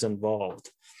is involved."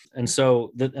 And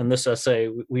so, and this essay,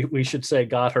 we should say,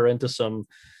 got her into some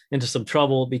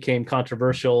trouble, became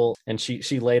controversial, and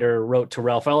she later wrote to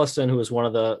Ralph Ellison, who was one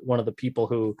of the people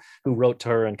who wrote to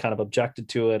her and kind of objected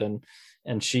to it,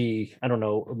 and she, I don't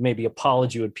know, maybe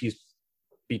apology would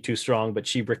be too strong, but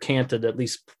she recanted at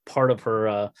least part of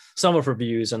her some of her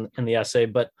views in the essay.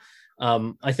 But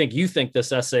I think you think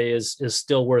this essay is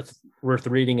still worth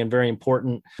reading and very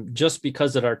important, just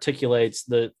because it articulates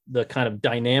the kind of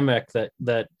dynamic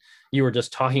that you were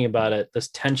just talking about, it, this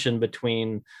tension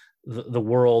between the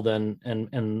world and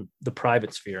the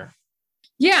private sphere.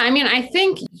 Yeah, I mean, I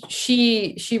think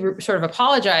she sort of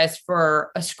apologized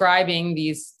for ascribing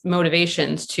these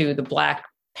motivations to the Black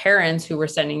parents who were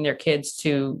sending their kids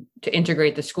to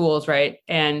integrate the schools, right?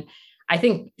 And I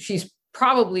think she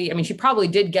probably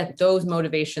did get those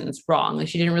motivations wrong. Like,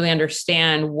 she didn't really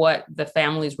understand what the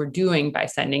families were doing by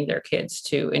sending their kids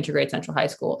to integrate Central High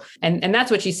School. And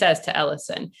that's what she says to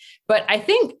Ellison. But I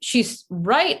think she's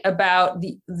right about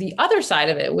the other side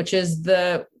of it, which is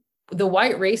the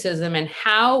white racism and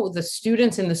how the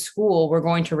students in the school were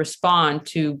going to respond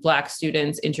to Black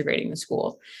students integrating the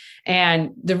school.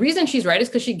 And the reason she's right is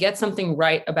because she gets something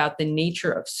right about the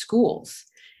nature of schools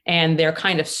and their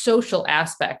kind of social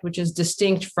aspect, which is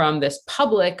distinct from this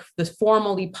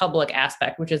formally public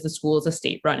aspect, which is the school is a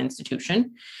state-run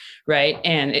institution, right?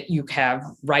 And you have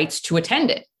rights to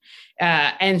attend it.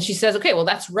 And she says, okay, well,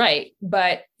 that's right.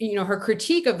 But, her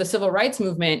critique of the civil rights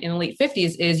movement in the late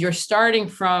 50s is you're starting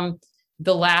from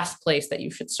the last place that you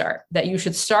should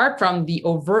start from the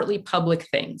overtly public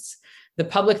things, the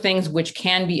public things which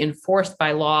can be enforced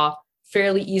by law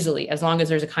fairly easily, as long as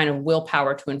there's a kind of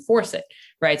willpower to enforce it,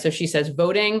 right? So she says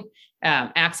voting,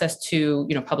 access to,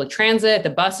 public transit, the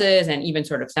buses, and even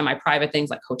sort of semi-private things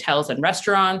like hotels and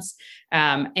restaurants,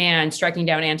 and striking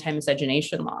down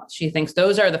anti-miscegenation laws. She thinks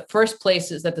those are the first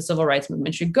places that the civil rights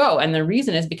movement should go. And the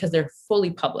reason is because they're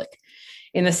fully public,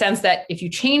 in the sense that if you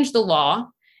change the law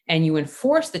and you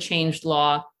enforce the changed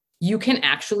law, you can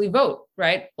actually vote,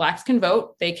 right? Blacks can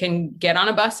vote. They can get on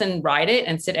a bus and ride it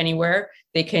and sit anywhere.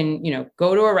 They can,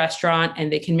 go to a restaurant,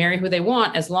 and they can marry who they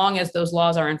want as long as those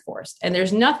laws are enforced. And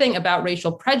there's nothing about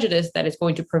racial prejudice that is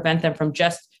going to prevent them from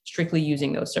just strictly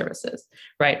using those services,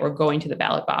 right? Or going to the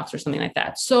ballot box or something like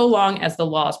that, so long as the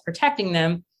laws protecting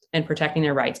them and protecting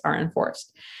their rights are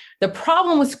enforced. The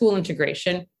problem with school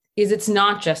integration is it's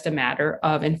not just a matter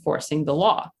of enforcing the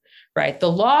law, right?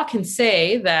 The law can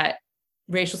say that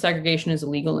racial segregation is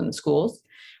illegal in the schools.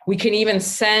 We can even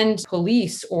send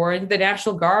police or the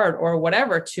National Guard or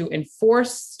whatever to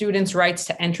enforce students' rights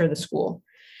to enter the school.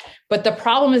 But the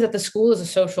problem is that the school is a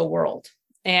social world,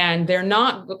 and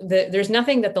there's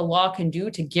nothing that the law can do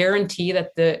to guarantee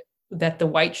that the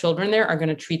white children there are going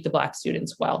to treat the Black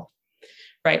students well,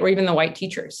 right? Or even the white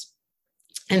teachers.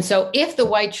 And so if the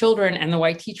white children and the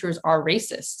white teachers are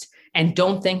racist and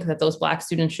don't think that those Black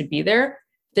students should be there,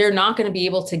 they're not going to be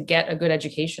able to get a good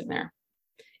education there,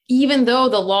 even though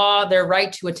the law, their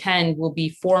right to attend, will be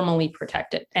formally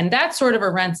protected. And that's sort of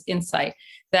Arendt's insight,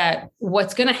 that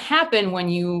what's going to happen when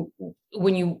you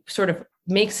sort of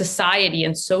make society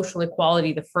and social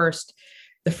equality the first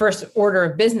order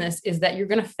of business is that you're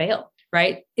going to fail,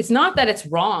 right? It's not that it's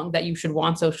wrong that you should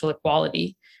want social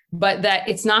equality, but that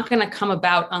it's not going to come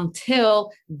about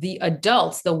until the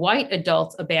white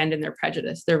adults, abandon their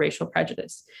prejudice, their racial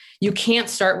prejudice. You can't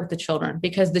start with the children,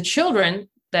 because the children,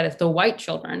 that is the white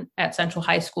children at Central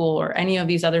High School or any of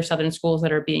these other Southern schools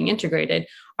that are being integrated,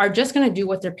 are just going to do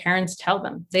what their parents tell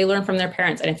them. They learn from their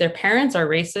parents. And if their parents are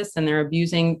racist and they're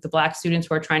abusing the Black students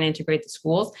who are trying to integrate the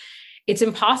schools, it's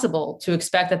impossible to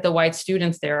expect that the white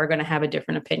students there are going to have a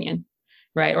different opinion,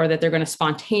 right? Or that they're going to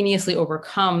spontaneously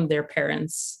overcome their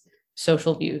parents'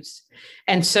 social views.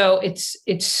 And so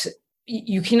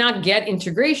you cannot get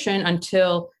integration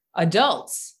until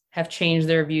adults have changed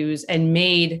their views and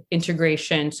made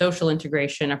integration, social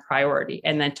integration, a priority,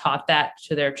 and then taught that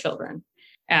to their children.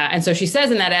 And so she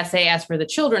says in that essay, as for the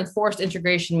children, forced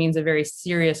integration means a very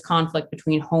serious conflict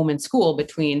between home and school,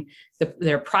 between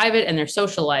their private and their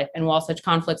social life. And while such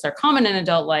conflicts are common in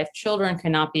adult life, children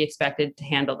cannot be expected to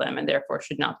handle them and therefore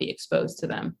should not be exposed to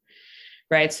them.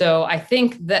 Right. So I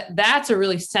think that that's a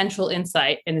really central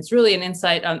insight. And it's really an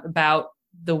insight about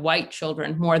the white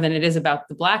children more than it is about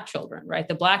the Black children, right?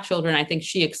 The Black children, I think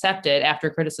she accepted after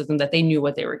criticism that they knew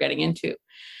what they were getting into.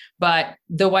 But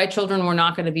the white children were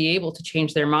not going to be able to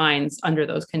change their minds under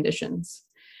those conditions.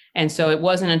 And so it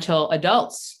wasn't until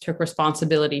adults took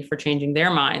responsibility for changing their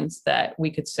minds that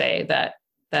we could say that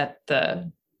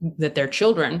their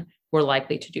children were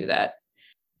likely to do that.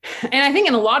 And I think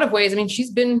in a lot of ways, I mean, she's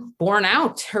been borne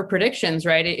out her predictions,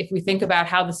 right? If we think about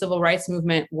how the civil rights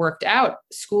movement worked out,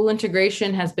 school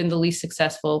integration has been the least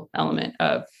successful element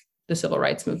of the civil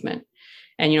rights movement.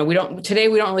 And, today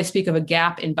we don't really speak of a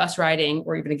gap in bus riding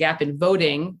or even a gap in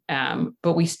voting,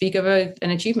 but we speak of an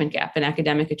achievement gap, an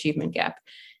academic achievement gap.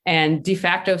 And de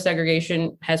facto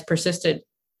segregation has persisted.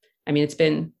 I mean, it's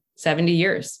been 70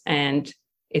 years and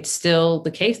it's still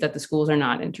the case that the schools are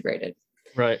not integrated.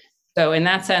 Right. So in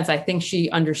that sense, I think she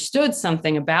understood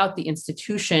something about the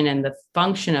institution and the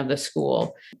function of the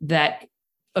school that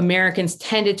Americans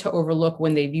tended to overlook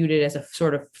when they viewed it as a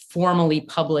sort of formally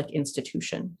public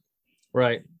institution.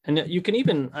 Right. And you can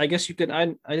even, I guess you could,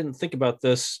 I didn't think about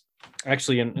this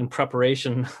actually in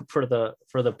preparation for the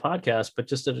podcast, but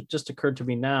it just occurred to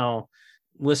me now,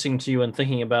 listening to you and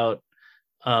thinking about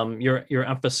your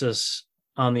emphasis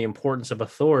on the importance of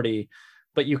authority.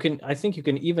 But I think you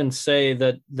can even say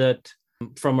that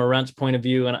from Arendt's point of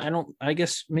view, and I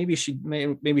guess maybe she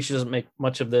doesn't make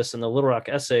much of this in the Little Rock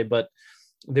essay, but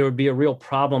there would be a real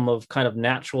problem of kind of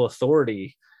natural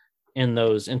authority in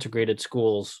those integrated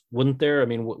schools, wouldn't there? I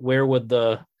mean, where would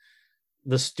the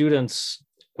students,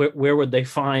 where would they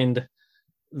find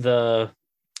the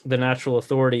natural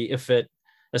authority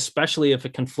especially if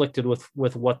it conflicted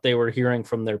with what they were hearing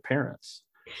from their parents?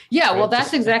 Yeah, well,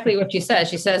 that's exactly what she says.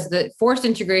 She says that forced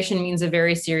integration means a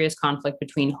very serious conflict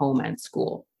between home and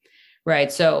school,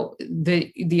 right? So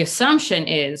the assumption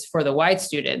is for the white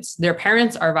students, their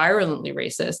parents are virulently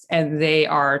racist and they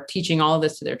are teaching all of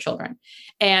this to their children.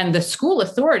 And the school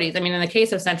authorities, I mean, in the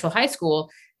case of Central High School,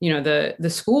 the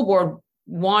school board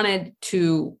wanted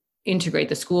to integrate,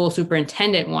 the school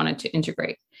superintendent wanted to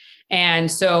integrate.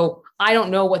 And so I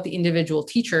don't know what the individual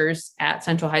teachers at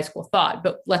Central High School thought,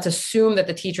 but let's assume that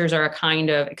the teachers are a kind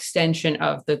of extension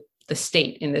of the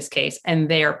state in this case, and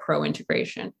they are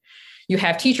pro-integration. You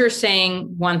have teachers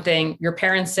saying one thing, your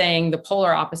parents saying the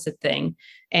polar opposite thing.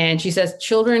 And she says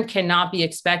children cannot be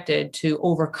expected to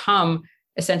overcome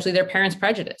essentially their parents'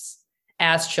 prejudice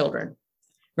as children.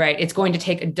 Right. It's going to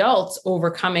take adults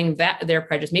overcoming their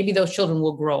prejudice. Maybe those children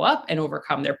will grow up and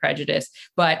overcome their prejudice,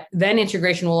 but then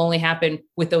integration will only happen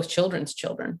with those children's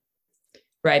children.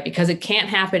 Right. Because it can't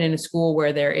happen in a school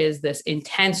where there is this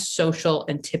intense social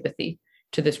antipathy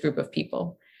to this group of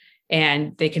people.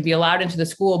 and they can be allowed into the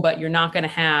school, but you're not going to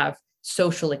have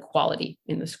social equality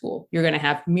in the school. You're going to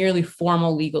have merely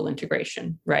formal legal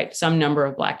integration, right? Some number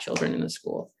of Black children in the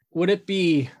school. Would it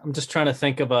be, I'm just trying to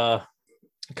think of a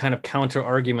kind of counter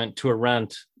argument to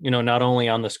Arendt, not only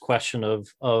on this question of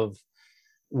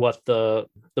what the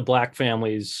Black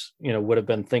families, would have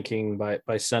been thinking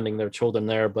by sending their children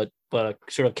there, but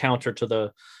sort of counter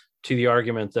to the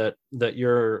argument that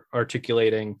you're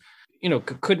articulating.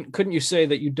 Couldn't you say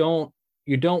that you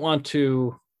don't want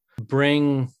to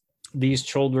bring these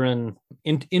children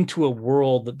into a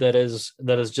world that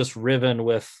is just riven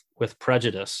with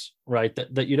prejudice, right?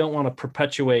 That you don't want to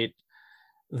perpetuate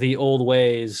the old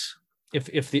ways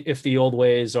if the old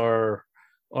ways are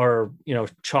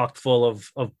chock full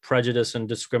of prejudice and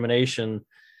discrimination.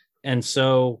 And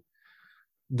so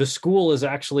the school is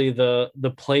actually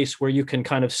the place where you can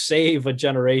kind of save a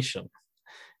generation.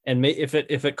 And if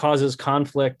it causes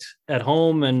conflict at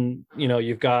home, and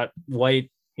you've got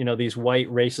these white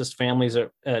racist families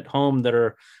at home that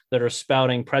are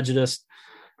spouting prejudice,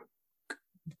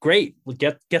 great.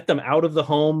 Get them out of the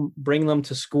home, bring them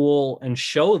to school, and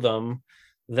show them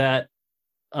that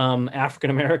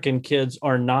African-American kids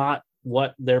are not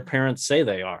what their parents say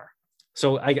they are.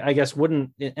 So I guess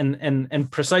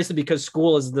and precisely because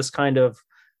school is this kind of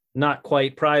not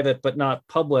quite private but not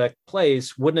public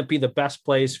place, wouldn't it be the best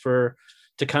place to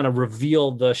kind of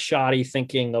reveal the shoddy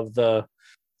thinking of the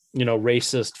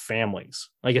racist families?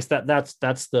 I guess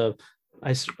that's the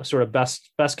sort of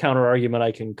best counter argument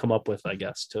I can come up with, I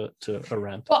guess, to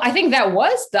Arendt. Well, I think that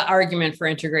was the argument for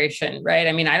integration, right?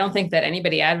 I mean, I don't think that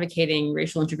anybody advocating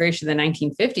racial integration in the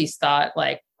 1950s thought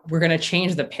like we're going to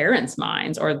change the parents'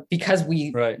 minds, or because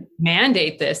we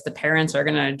mandate this, the parents are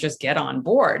going to just get on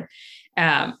board.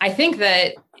 I think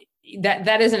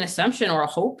that is an assumption or a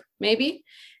hope, maybe.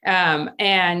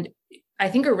 And I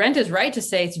think Arendt is right to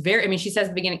say she says at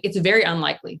the beginning, it's very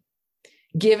unlikely,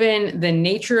 given the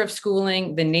nature of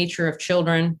schooling, the nature of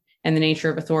children, and the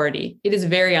nature of authority. It is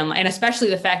very unlikely, and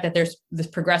especially the fact that there's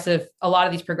a lot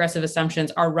of these progressive assumptions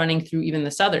are running through even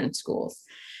the Southern schools,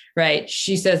 right?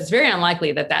 She says it's very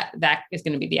unlikely that is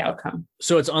going to be the outcome.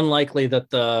 So it's unlikely that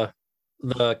the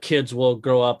kids will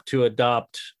grow up to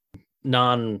adopt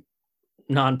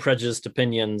non-prejudiced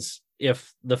opinions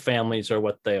if the families are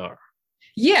what they are.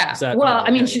 Yeah. Well,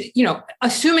 I mean,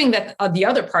 assuming that the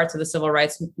other parts of the civil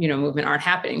rights, movement aren't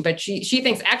happening, but she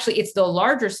thinks actually it's the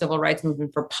larger civil rights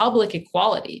movement for public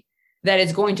equality that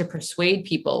is going to persuade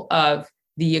people of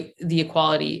the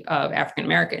equality of African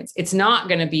Americans. It's not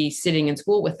going to be sitting in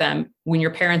school with them when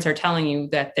your parents are telling you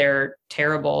that they're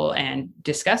terrible and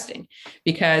disgusting.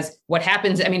 Because what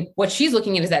happens, I mean, what she's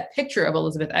looking at is that picture of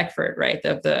Elizabeth Eckford, right?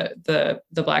 The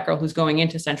Black girl who's going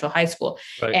into Central High School.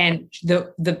 Right. And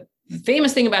the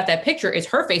famous thing about that picture is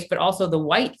her face, but also the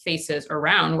white faces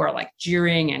around who are like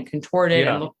jeering and contorted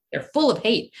and they're full of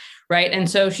hate, right? And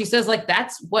so she says like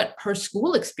that's what her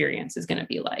school experience is going to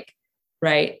be like.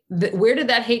 Right. Where did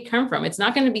that hate come from? It's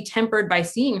not going to be tempered by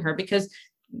seeing her, because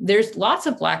there's lots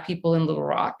of Black people in Little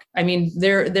Rock. I mean,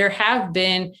 there have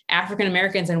been African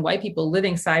Americans and white people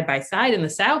living side by side in the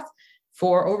South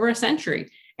for over a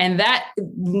century. And that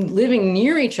living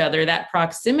near each other, that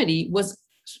proximity was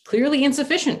clearly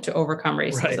insufficient to overcome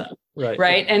racism.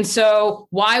 Right. And so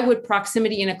why would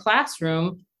proximity in a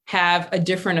classroom have a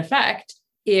different effect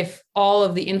if all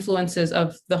of the influences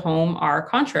of the home are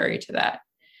contrary to that?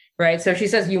 Right. So she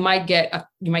says you might get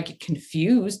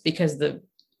confused because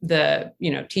the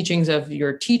teachings of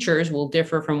your teachers will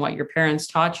differ from what your parents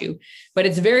taught you. But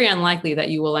it's very unlikely that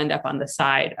you will end up on the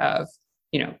side of,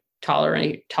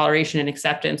 toleration and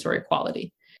acceptance or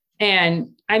equality. And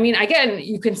I mean, again,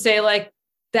 you can say like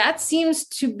that seems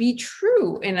to be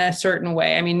true in a certain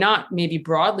way. I mean, not maybe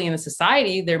broadly in the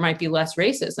society, there might be less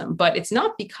racism, but it's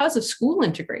not because of school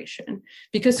integration,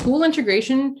 because school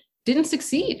integration didn't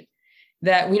succeed.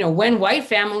 That, when white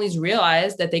families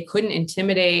realized that they couldn't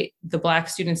intimidate the Black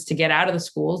students to get out of the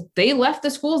schools, they left the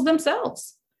schools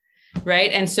themselves,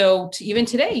 right? And so even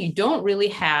today, you don't really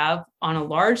have on a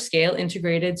large scale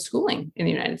integrated schooling in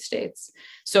the United States.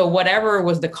 So whatever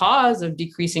was the cause of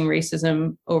decreasing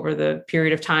racism over the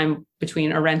period of time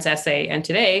between Arendt's essay and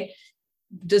today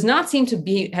does not seem to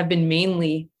have been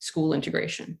mainly school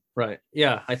integration. Right.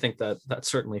 Yeah, I think that's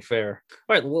certainly fair.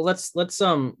 All right. Well, let's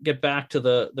get back to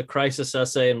the crisis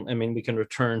essay, and I mean we can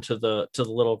return to the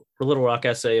Little Rock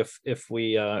essay if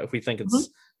we think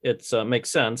it's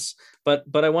makes sense. But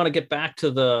I want to get back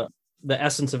to the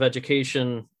essence of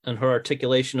education and her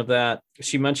articulation of that.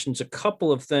 She mentions a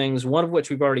couple of things, one of which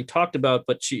we've already talked about,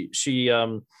 but she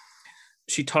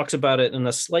she talks about it in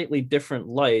a slightly different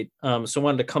light. So I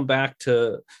wanted to come back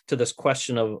to this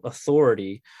question of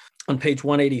authority. On page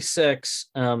 186,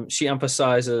 she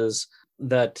emphasizes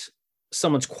that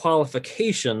someone's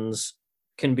qualifications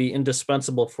can be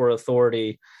indispensable for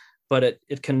authority, but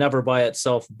it can never by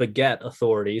itself beget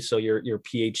authority. So your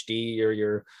PhD or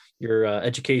your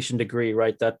education degree,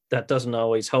 right? That doesn't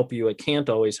always help you. It can't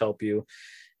always help you.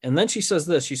 And then she says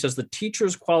this, she says the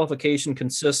teacher's qualification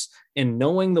consists in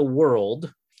knowing the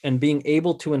world and being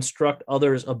able to instruct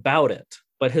others about it.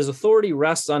 But his authority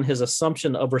rests on his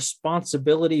assumption of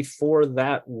responsibility for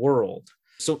that world.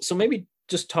 So maybe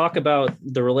just talk about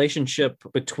the relationship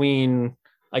between,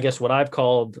 I guess, what I've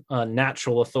called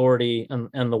natural authority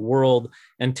and the world,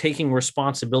 and taking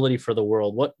responsibility for the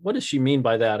world. What does she mean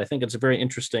by that? I think it's a very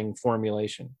interesting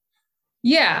formulation.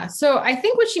 Yeah. So I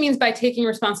think what she means by taking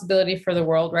responsibility for the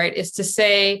world, right, is to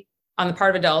say on the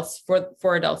part of adults,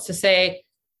 for adults, to say,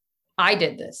 I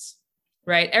did this,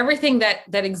 right? Everything that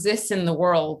exists in the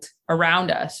world around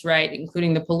us, right,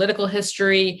 including the political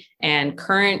history and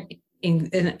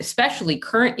especially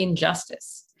current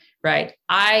injustice, right?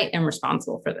 I am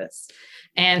responsible for this.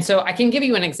 And so I can give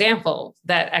you an example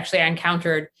that actually I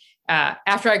encountered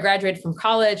after I graduated from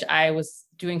college. I was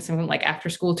doing some like after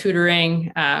school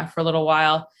tutoring for a little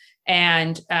while.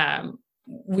 And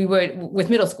we would with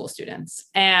middle school students.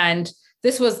 And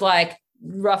this was like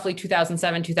roughly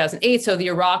 2007, 2008. So the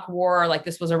Iraq War, like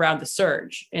this was around the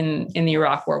surge in the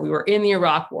Iraq War. We were in the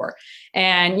Iraq War.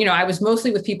 And, you know, I was mostly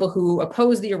with people who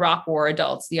opposed the Iraq War,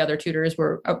 adults. The other tutors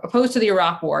were opposed to the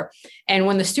Iraq War. And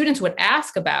when the students would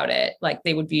ask about it, like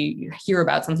they would hear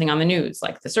about something on the news,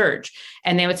 like the surge.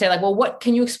 And they would say like, well, what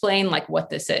can you explain like what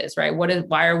this is, right?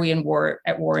 Why are we at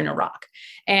war in Iraq?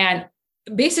 And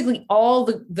basically all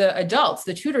the adults,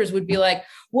 the tutors would be like,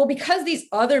 well, because these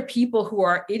other people who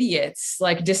are idiots,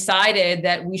 like decided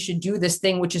that we should do this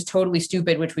thing, which is totally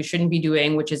stupid, which we shouldn't be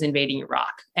doing, which is invading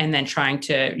Iraq and then trying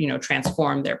to, you know,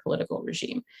 transform their political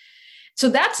regime. So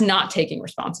that's not taking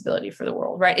responsibility for the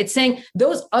world, right? It's saying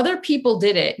those other people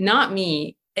did it, not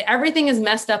me. Everything is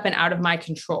messed up and out of my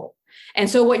control. And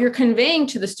so what you're conveying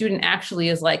to the student actually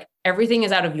is like, everything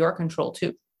is out of your control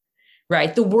too.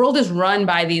 Right? The world is run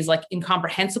by these like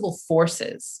incomprehensible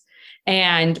forces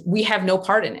and we have no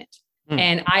part in it.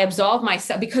 And I absolve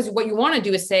myself, because what you want to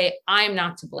do is say, I'm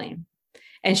not to blame.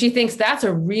 And she thinks that's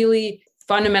a really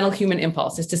fundamental human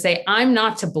impulse, is to say, I'm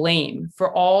not to blame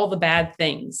for all the bad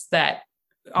things that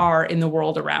are in the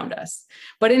world around us.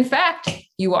 But in fact,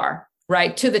 you are.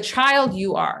 Right? To the child,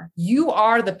 you are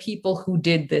the people who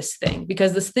did this thing,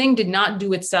 because this thing did not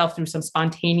do itself through some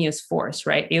spontaneous force,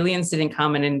 right? Aliens didn't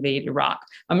come and invade Iraq.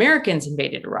 Americans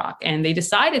invaded Iraq and they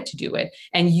decided to do it.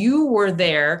 And you were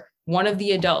there, one of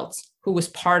the adults who was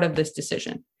part of this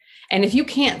decision. And if you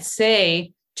can't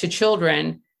say to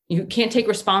children, you can't take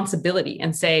responsibility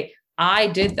and say, I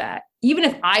did that. Even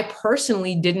if I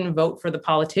personally didn't vote for the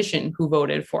politician who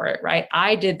voted for it, right?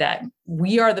 I did that.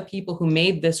 We are the people who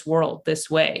made this world this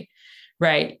way,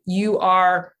 right? You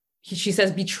are, she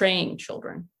says, betraying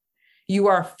children. You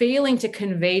are failing to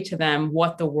convey to them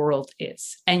what the world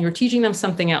is. And you're teaching them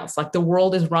something else, like the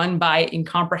world is run by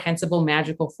incomprehensible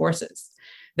magical forces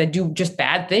that do just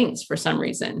bad things for some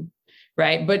reason,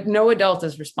 right? But no adult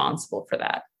is responsible for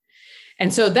that.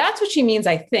 And so that's what she means,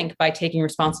 I think, by taking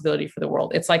responsibility for the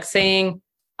world. It's like saying,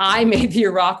 I made the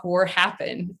Iraq War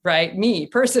happen, right? Me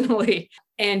personally,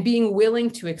 and being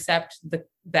willing to accept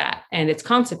that and its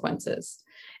consequences.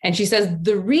 And she says,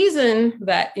 the reason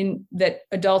that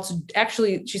adults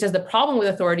actually, she says, the problem with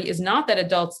authority is not that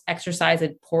adults exercise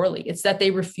it poorly. It's that they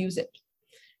refuse it,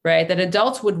 right? That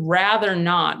adults would rather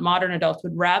not, modern adults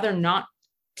would rather not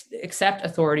accept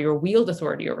authority or wield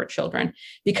authority over children,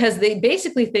 because they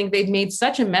basically think they've made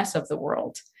such a mess of the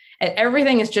world and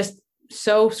everything is just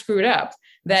so screwed up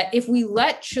that if we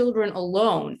let children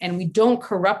alone and we don't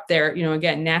corrupt their, you know,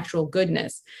 again, natural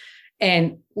goodness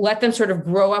and let them sort of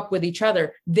grow up with each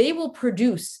other, they will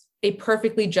produce a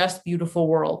perfectly just, beautiful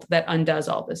world that undoes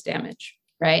all this damage.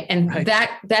 Right. And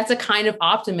right. That's a kind of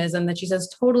optimism that she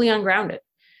says totally ungrounded.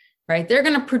 Right. They're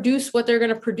going to produce what they're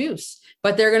going to produce,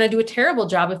 but they're going to do a terrible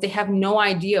job if they have no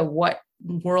idea what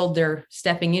world they're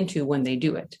stepping into when they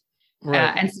do it.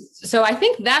 Right. And so I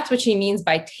think that's what she means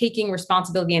by taking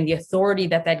responsibility and the authority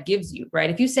that gives you. Right.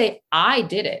 If you say, I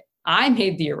did it, I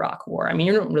made the Iraq War. I mean,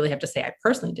 you don't really have to say I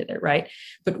personally did it, right?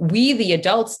 But we, the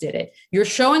adults, did it. You're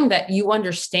showing that you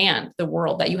understand the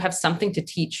world, that you have something to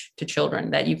teach to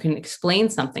children, that you can explain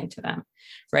something to them,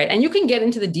 right? And you can get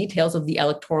into the details of the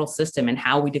electoral system and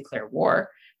how we declare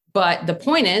war. But the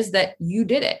point is that you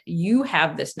did it. You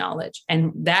have this knowledge.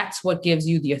 And that's what gives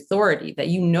you the authority, that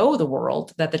you know the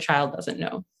world that the child doesn't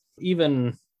know.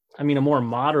 Even, I mean, a more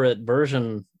moderate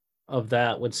version of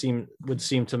that would seem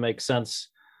to make sense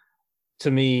to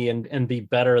me and be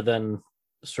better than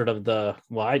sort of the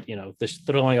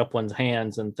throwing up one's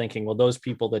hands and thinking, well, those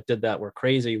people that did that were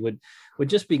crazy. Would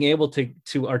just being able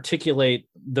to articulate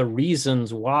the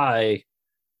reasons why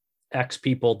X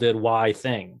people did Y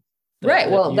thing.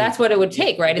 Right. Well, that's what it would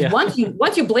take, right? Is once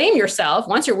you blame yourself,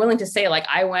 once you're willing to say like,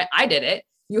 I did it,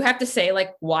 you have to say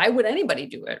like, why would anybody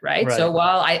do it? Right. So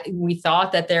while we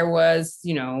thought that there was,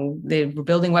 they were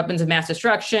building weapons of mass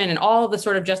destruction and all of the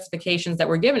sort of justifications that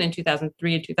were given in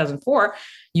 2003 and 2004,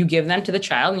 you give them to the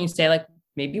child and you say like,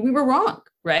 maybe we were wrong.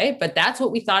 Right. But that's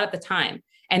what we thought at the time.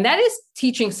 And that is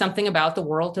teaching something about the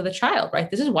world to the child,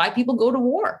 right? This is why people go to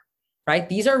war, right?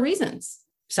 These are reasons.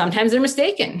 Sometimes they're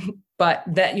mistaken, but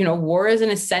that, war is an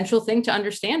essential thing to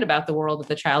understand about the world that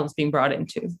the child is being brought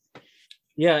into.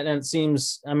 Yeah. And it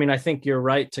seems, I mean, I think you're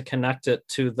right to connect it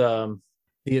to the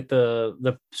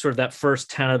sort of that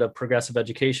first tenet of progressive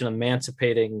education,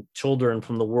 emancipating children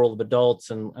from the world of adults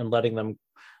and letting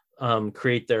them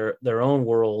create their own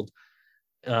world.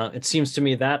 It seems to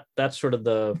me that that's sort of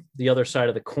the other side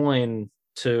of the coin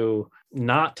to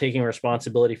not taking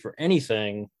responsibility for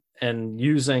anything and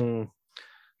using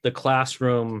the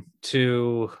classroom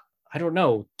to, I don't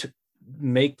know, to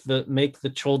make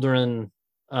the children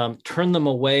turn them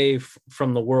away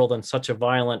from the world in such a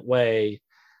violent way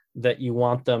that you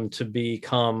want them to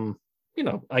become,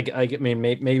 I mean,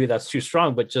 maybe that's too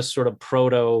strong, but just sort of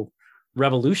proto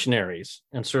revolutionaries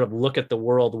and sort of look at the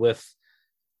world with,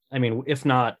 I mean, if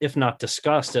not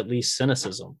disgust, at least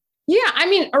cynicism. Yeah, I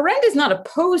mean, Arendt is not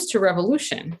opposed to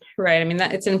revolution, right? I mean,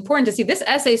 it's important to see this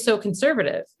essay is so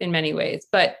conservative in many ways,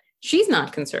 but she's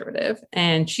not conservative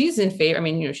and she's in favor. I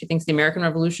mean, she thinks the American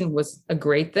Revolution was a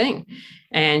great thing.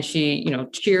 And she,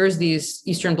 cheers these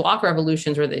Eastern Bloc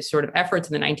revolutions or these sort of efforts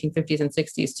in the 1950s and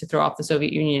 60s to throw off the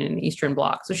Soviet Union and the Eastern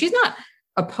Bloc. So she's not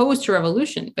opposed to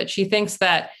revolution, but she thinks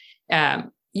that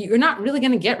you're not really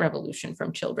going to get revolution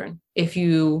from children if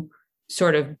you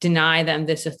sort of deny them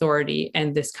this authority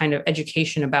and this kind of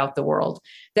education about the world,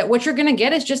 that what you're going to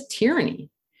get is just tyranny,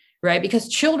 right? Because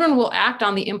children will act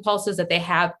on the impulses that they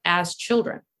have as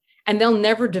children, and they'll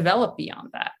never develop beyond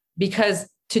that, because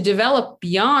to develop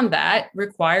beyond that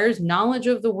requires knowledge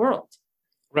of the world.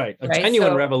 Right. A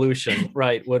genuine revolution,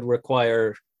 right, would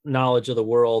require knowledge of the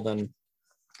world and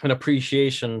an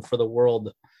appreciation for the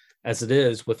world as it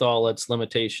is with all its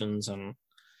limitations and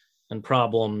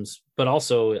problems, but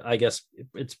also I guess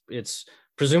it's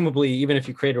presumably, even if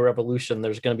you create a revolution,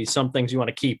 there's going to be some things you want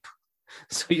to keep.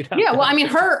 So I mean,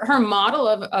 her model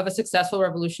of a successful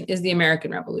revolution is the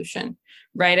American Revolution,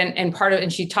 right?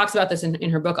 And she talks about this in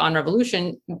her book on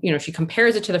revolution. She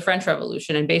compares it to the French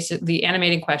Revolution, and basically the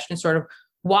animating question is sort of,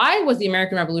 why was the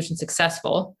American Revolution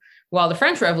successful while the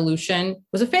French Revolution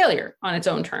was a failure on its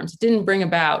own terms? It didn't bring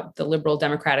about the liberal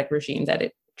democratic regime that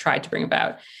it tried to bring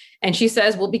about. And she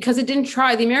says, well, because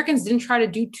the Americans didn't try to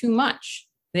do too much.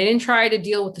 They didn't try to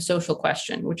deal with the social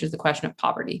question, which is the question of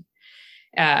poverty.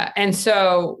 And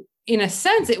so in a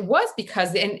sense, it was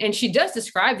because, and she does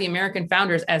describe the American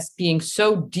founders as being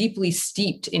so deeply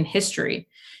steeped in history,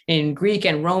 in Greek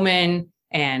and Roman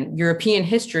and European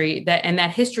history,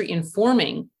 that history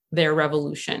informing their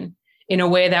revolution in a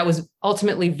way that was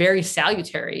ultimately very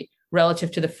salutary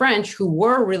relative to the French, who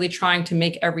were really trying to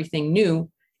make everything new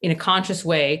in a conscious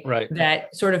way. Right.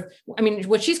 That sort of, I mean,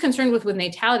 what she's concerned with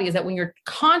natality is that when you're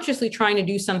consciously trying to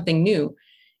do something new,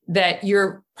 that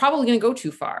you're probably going to go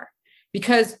too far,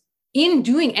 because in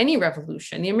doing any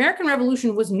revolution, the American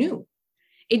Revolution was new.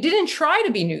 It didn't try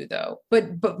to be new though,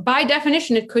 but by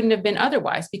definition, it couldn't have been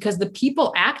otherwise, because the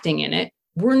people acting in it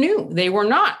were new. They were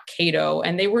not Cato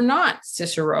and they were not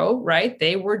Cicero, right?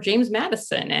 They were James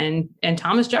Madison and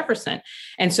Thomas Jefferson.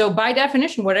 And so by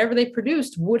definition, whatever they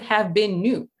produced would have been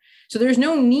new. So there's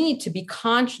no need to be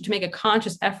to make a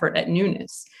conscious effort at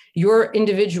newness. Your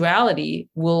individuality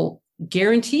will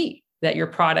guarantee that your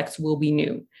products will be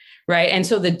new, right? And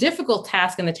so the difficult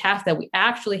task, and the task that we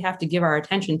actually have to give our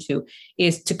attention to,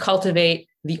 is to cultivate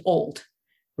the old,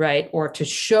 right? Or to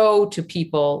show to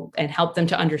people and help them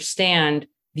to understand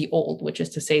the old, which is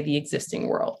to say the existing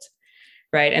world,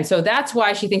 right? And so that's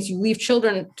why she thinks you leave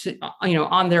children to,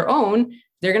 on their own,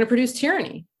 they're going to produce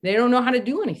tyranny. They don't know how to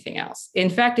do anything else. In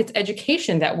fact, it's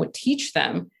education that would teach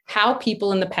them how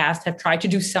people in the past have tried to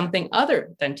do something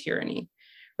other than tyranny,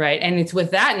 right? And it's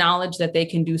with that knowledge that they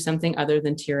can do something other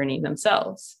than tyranny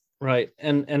themselves. Right.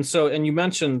 And you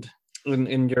mentioned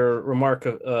in your remark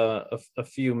a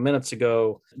few minutes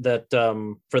ago that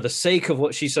for the sake of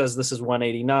what she says, this is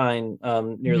 189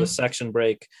 near the section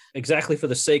break, exactly for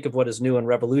the sake of what is new and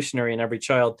revolutionary in every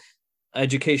child,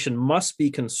 education must be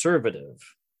conservative.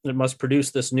 It must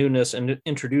produce this newness and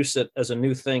introduce it as a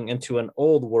new thing into an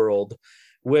old world,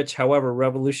 which, however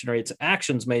revolutionary its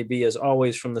actions may be, is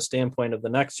always from the standpoint of the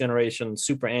next generation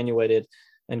superannuated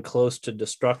and close to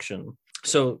destruction.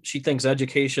 So she thinks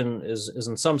education is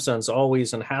in some sense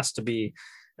always and has to be,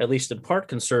 at least in part,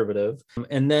 conservative.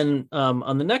 And then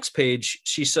on the next page,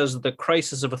 she says that the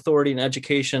crisis of authority in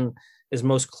education is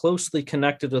most closely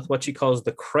connected with what she calls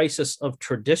the crisis of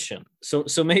tradition.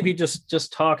 So maybe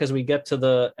just talk as we get to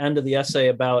the end of the essay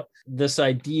about this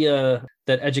idea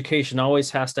that education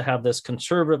always has to have this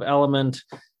conservative element.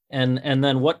 And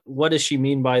then what does she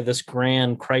mean by this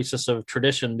grand crisis of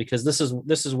tradition? Because this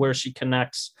is where she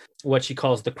connects what she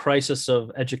calls the crisis of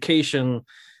education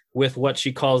with what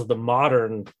she calls the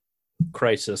modern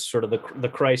crisis, sort of the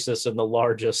crisis in the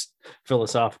largest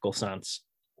philosophical sense.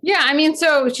 Yeah, I mean,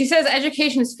 so she says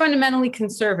education is fundamentally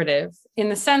conservative in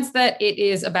the sense that it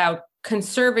is about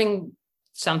conserving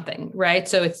something, right?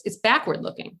 So it's backward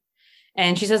looking.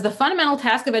 And she says the fundamental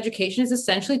task of education is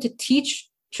essentially to teach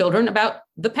children about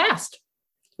the past,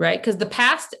 right? Because the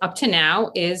past up to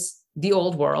now is the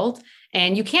old world,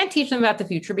 and you can't teach them about the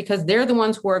future because they're the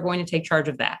ones who are going to take charge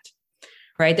of that,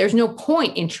 right? There's no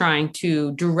point in trying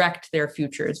to direct their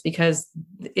futures because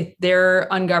they're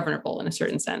ungovernable in a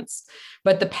certain sense.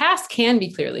 But the past can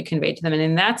be clearly conveyed to them. And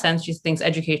in that sense, she thinks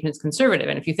education is conservative.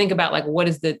 And if you think about like what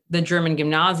is the German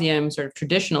gymnasium sort of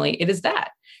traditionally, it is that,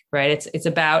 right? It's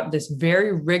about this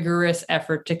very rigorous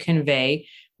effort to convey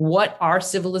what our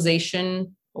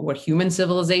civilization, or what human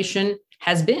civilization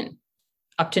has been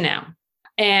up to now.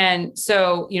 And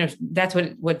so, that's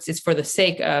what it's for the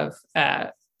sake of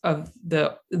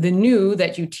the new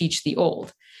that you teach the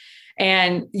old.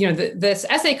 And, this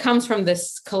essay comes from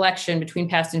this collection Between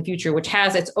Past and Future, which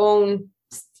has its own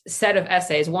set of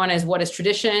essays. One is what is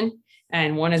tradition,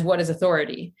 and one is what is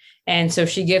authority. And so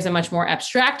she gives a much more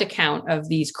abstract account of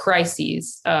these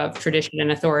crises of tradition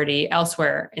and authority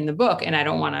elsewhere in the book. And I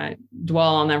don't want to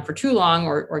dwell on them for too long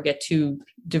or get too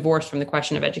divorced from the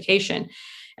question of education.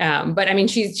 But I mean,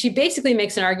 she basically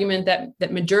makes an argument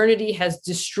that modernity has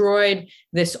destroyed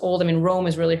this old, Rome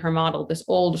is really her model, this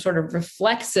old sort of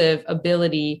reflexive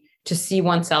ability to see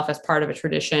oneself as part of a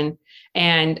tradition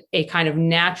and a kind of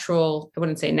natural, I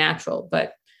wouldn't say natural,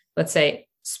 but let's say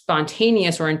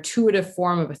spontaneous or intuitive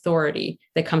form of authority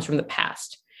that comes from the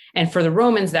past. And for the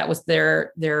Romans, that was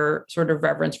their sort of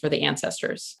reverence for the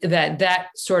ancestors, that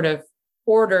sort of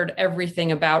ordered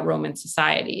everything about Roman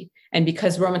society. And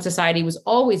because Roman society was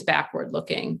always backward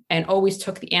looking and always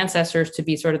took the ancestors to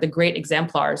be sort of the great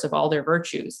exemplars of all their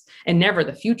virtues and never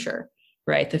the future,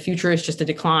 right? The future is just a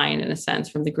decline in a sense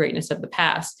from the greatness of the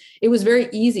past. It was very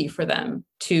easy for them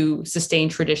to sustain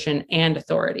tradition and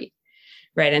authority,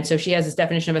 right? And so she has this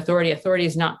definition of authority. Authority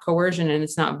is not coercion and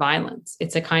it's not violence.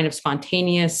 It's a kind of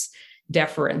spontaneous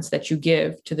deference that you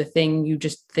give to the thing you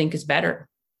just think is better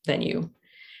than you.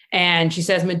 And she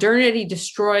says modernity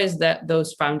destroys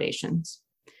those foundations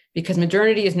because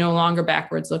modernity is no longer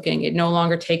backwards looking. It no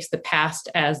longer takes the past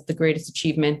as the greatest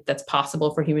achievement that's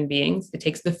possible for human beings. It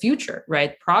takes the future,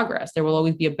 right? Progress. There will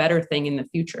always be a better thing in the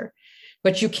future.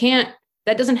 But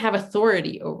that doesn't have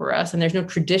authority over us. And there's no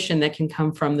tradition that can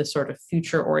come from this sort of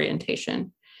future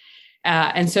orientation.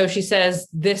 And so she says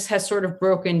this has sort of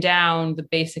broken down the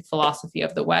basic philosophy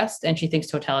of the West. And she thinks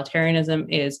totalitarianism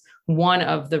is one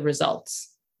of the results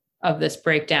of this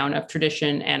breakdown of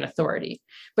tradition and authority.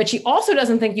 But she also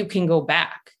doesn't think you can go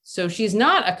back. So she's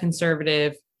not a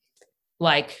conservative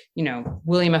like,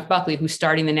 William F. Buckley, who's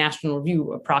starting the National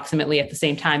Review approximately at the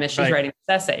same time as she's writing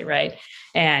this essay, right?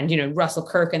 And, Russell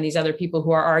Kirk and these other people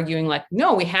who are arguing like,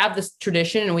 no, we have this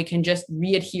tradition and we can just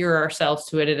re-adhere ourselves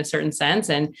to it in a certain sense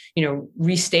and,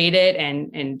 restate it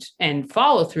and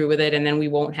follow through with it. And then we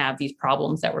won't have these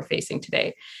problems that we're facing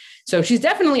today. So she's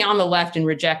definitely on the left in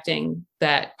rejecting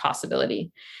that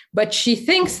possibility. But she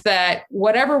thinks that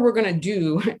whatever we're going to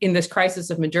do in this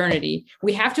crisis of modernity,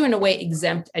 we have to, in a way,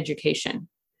 exempt education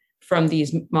from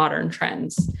these modern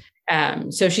trends.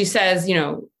 So she says,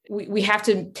 we have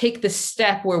to take the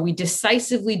step where we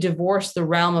decisively divorce the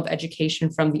realm of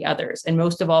education from the others, and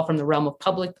most of all from the realm of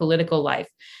public political life,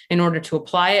 in order to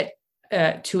apply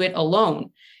it to it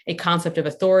alone, a concept of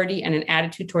authority and an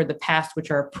attitude toward the past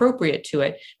which are appropriate to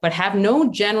it, but have no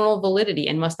general validity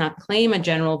and must not claim a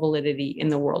general validity in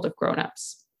the world of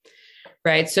grownups.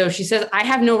 Right. So she says,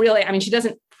 she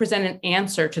doesn't present an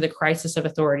answer to the crisis of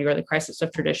authority or the crisis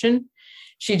of tradition.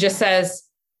 She just says,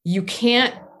 you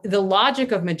can't the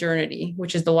logic of modernity,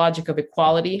 which is the logic of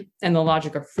equality and the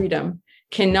logic of freedom,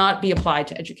 cannot be applied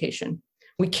to education.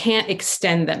 We can't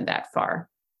extend them that far.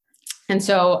 And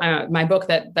so my book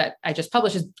that I just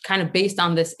published is kind of based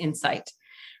on this insight,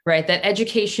 right? That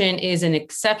education is an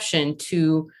exception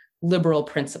to liberal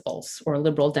principles or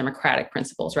liberal democratic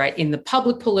principles, right? In the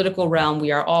public political realm,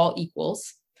 we are all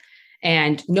equals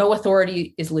and no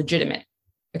authority is legitimate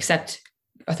except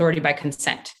authority by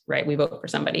consent, right? We vote for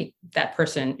somebody. That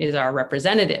person is our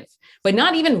representative, but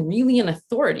not even really an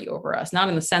authority over us, not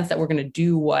in the sense that we're going to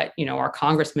do what, our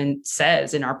congressman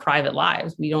says in our private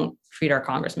lives. We don't treat our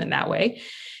congressman that way.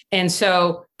 And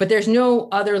so, but there's no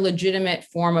other legitimate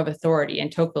form of authority.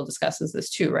 And Tocqueville discusses this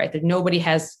too, right? That nobody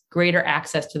has greater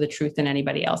access to the truth than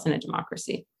anybody else in a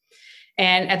democracy.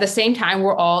 And at the same time,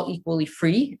 we're all equally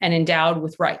free and endowed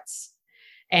with rights.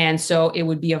 And so it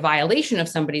would be a violation of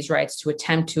somebody's rights to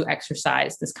attempt to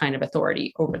exercise this kind of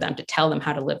authority over them, to tell them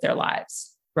how to live their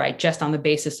lives, right? Just on the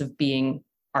basis of being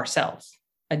ourselves,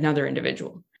 another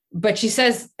individual. But she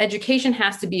says education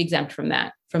has to be exempt from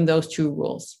that, from those two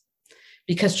rules,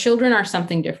 because children are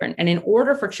something different. And in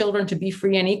order for children to be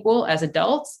free and equal as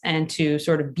adults and to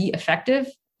sort of be effective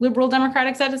liberal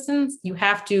democratic citizens, you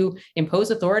have to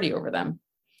impose authority over them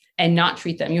and not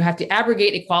treat them. You have to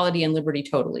abrogate equality and liberty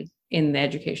totally in the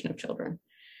education of children,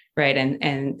 right?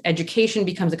 And education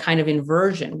becomes a kind of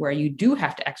inversion where you do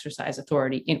have to exercise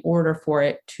authority in order for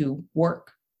it to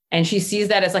work. And she sees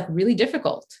that as like really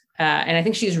difficult. And I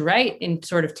think she's right in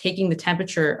sort of taking the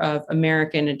temperature of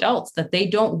American adults, that they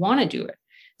don't want to do it.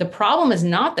 The problem is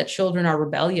not that children are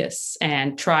rebellious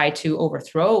and try to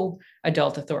overthrow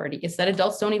adult authority. It's that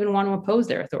adults don't even want to oppose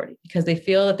their authority because they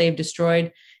feel that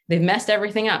they've messed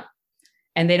everything up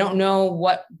and they don't know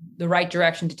what the right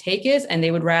direction to take is. And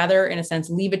they would rather, in a sense,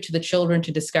 leave it to the children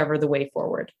to discover the way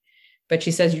forward. But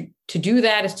she says to do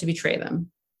that is to betray them.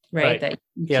 Right. That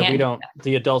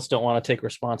the adults don't want to take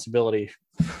responsibility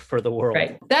for the world.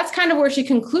 Right. That's kind of where she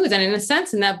concludes. And in a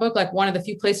sense, in that book, like one of the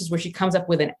few places where she comes up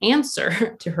with an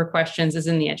answer to her questions is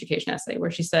in the education essay,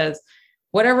 where she says,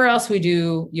 whatever else we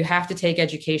do, you have to take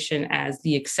education as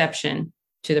the exception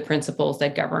to the principles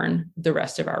that govern the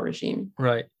rest of our regime.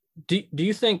 Right. Do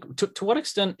you think to what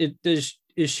extent is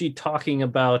she talking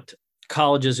about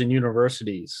colleges and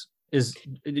universities? Do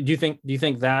you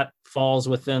think that falls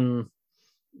within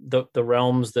the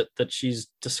realms that she's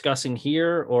discussing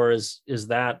here, or is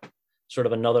that sort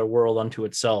of another world unto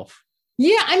itself?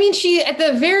 Yeah, I mean, she at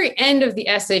the very end of the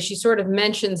essay, she sort of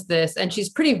mentions this, and she's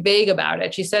pretty vague about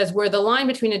it. She says, where the line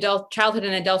between childhood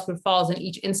and adulthood falls in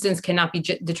each instance cannot be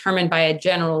determined by a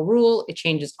general rule. It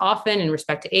changes often in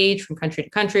respect to age, from country to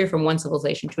country, from one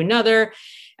civilization to another.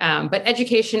 But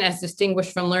education, as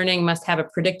distinguished from learning, must have a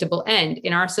predictable end.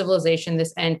 In our civilization,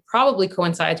 this end probably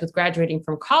coincides with graduating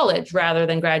from college rather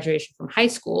than graduation from high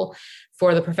school.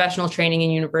 For the professional training in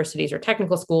universities or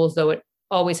technical schools, though it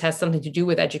always has something to do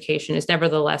with education, is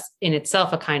nevertheless in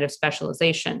itself a kind of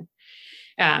specialization.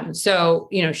 So,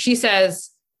 she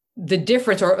says the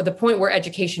difference or the point where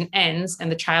education ends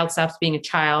and the child stops being a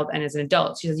child and is an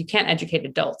adult, she says you can't educate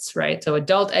adults, right? So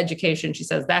adult education, she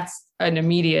says, that's an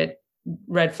immediate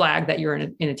red flag that you're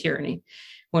in a tyranny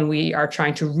when we are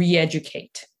trying to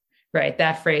re-educate, right?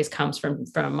 That phrase comes from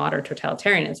modern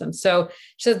totalitarianism. So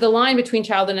she says the line between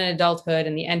childhood and adulthood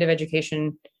and the end of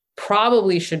education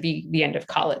probably should be the end of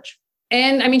college.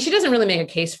 And I mean, she doesn't really make a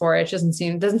case for it. It doesn't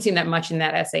seem that much in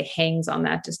that essay hangs on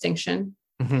that distinction.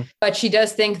 Mm-hmm. But she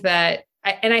does think that,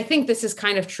 and I think this is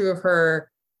kind of true of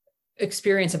her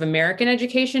experience of American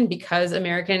education, because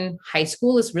American high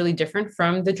school is really different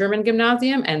from the German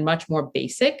gymnasium and much more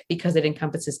basic because it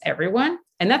encompasses everyone.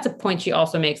 And that's a point she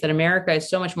also makes, that America is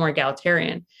so much more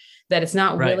egalitarian, that it's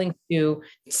not willing to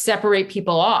separate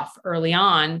people off early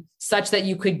on such that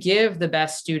you could give the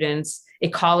best students a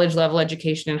college level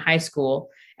education in high school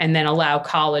and then allow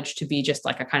college to be just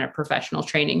like a kind of professional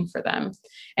training for them.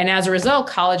 And as a result,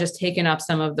 college has taken up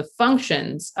some of the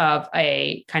functions of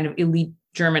a kind of elite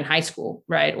German high school,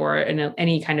 right? Or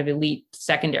any kind of elite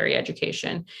secondary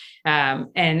education.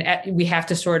 We have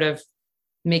to sort of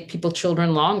make people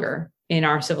children longer in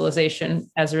our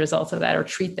civilization as a result of that, or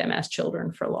treat them as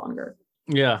children for longer.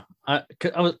 Yeah,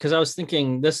 because I was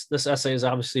thinking this essay is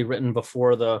obviously written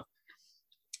before the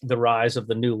rise of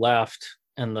the New Left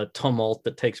and the tumult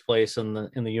that takes place in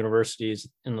the universities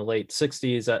in the late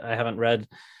 60s. I haven't read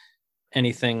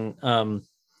anything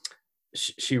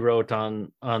she wrote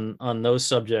on those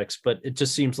subjects, but it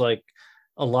just seems like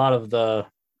a lot of the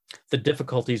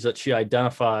difficulties that she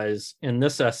identifies in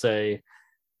this essay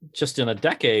just in a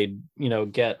decade,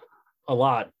 get a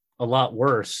lot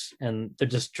worse, and they're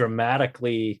just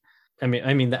dramatically I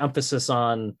mean, the emphasis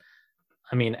on,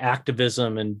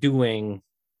 activism and doing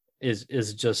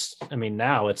is just,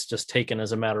 now it's just taken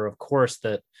as a matter of course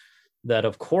that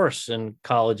of course in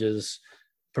colleges,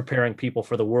 preparing people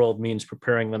for the world means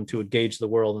preparing them to engage the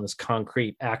world in this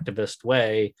concrete activist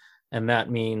way. And that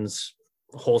means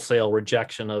wholesale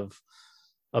rejection of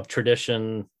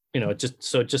tradition. It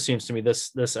just seems to me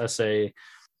this essay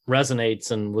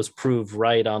resonates and was proved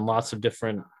right on lots of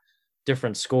different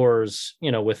scores,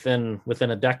 within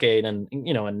a decade. And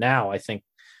now I think,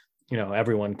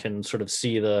 everyone can sort of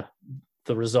see the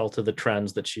result of the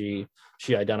trends that she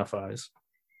identifies.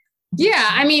 Yeah,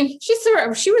 I mean,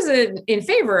 she was in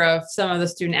favor of some of the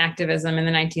student activism in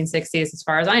the 1960s, as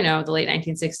far as I know, the late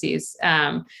 1960s.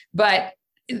 But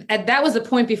that was the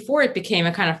point before it became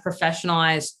a kind of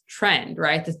professionalized trend,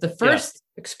 right? The first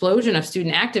explosion of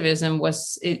student activism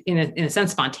was, in a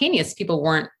sense, spontaneous. People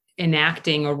weren't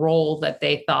enacting a role that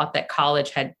they thought that college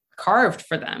had carved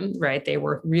for them, right? They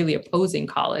were really opposing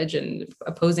college and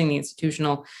opposing the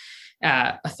institutional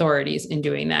authorities in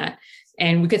doing that.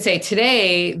 And we could say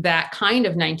today that kind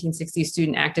of 1960s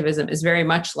student activism is very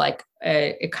much like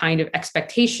a kind of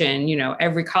expectation.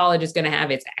 Every college is going to have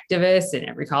its activists, and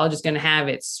every college is going to have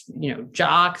its,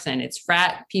 jocks and its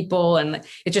frat people. And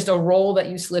it's just a role that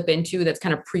you slip into that's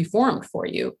kind of preformed for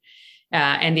you.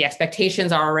 And the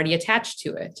expectations are already attached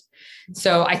to it.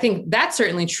 So I think that's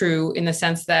certainly true in the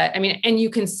sense that, and you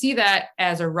can see that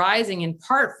as arising in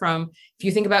part from, if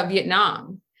you think about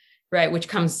Vietnam, right, which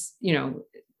comes,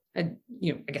 I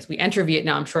guess we enter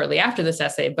Vietnam shortly after this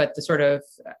essay, but the sort of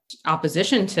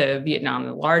opposition to Vietnam,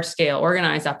 the large scale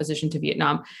organized opposition to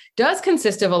Vietnam, does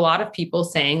consist of a lot of people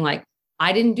saying, like,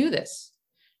 I didn't do this,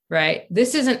 right?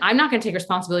 I'm not going to take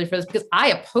responsibility for this because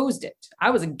I opposed it. I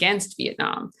was against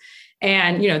Vietnam.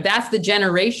 And, that's the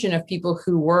generation of people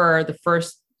who were the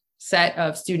first set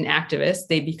of student activists.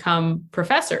 They become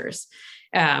professors.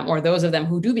 Or those of them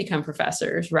who do become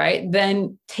professors, right,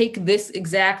 then take this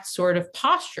exact sort of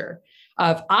posture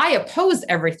of, I opposed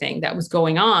everything that was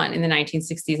going on in the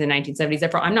 1960s and 1970s.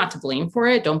 Therefore, I'm not to blame for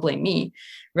it. Don't blame me,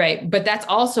 right? But that's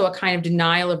also a kind of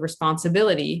denial of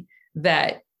responsibility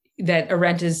that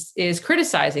Arendt is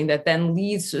criticizing, that then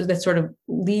leaves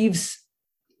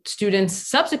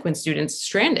subsequent students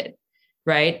stranded,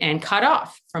 right, and cut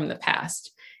off from the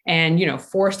past, and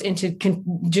forced into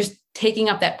just taking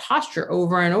up that posture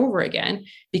over and over again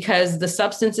because the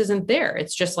substance isn't there.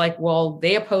 It's just like, well,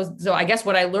 they oppose. So I guess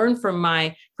what I learned from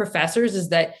my professors is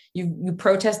that you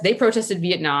protest, they protested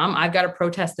Vietnam, I've got to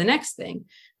protest the next thing,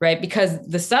 right? Because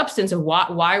the substance of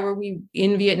why were we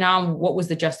in Vietnam? What was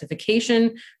the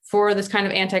justification for this kind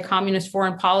of anti-communist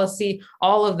foreign policy?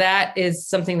 All of that is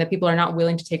something that people are not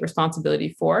willing to take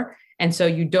responsibility for. And so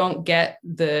you don't get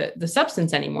the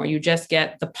substance anymore. You just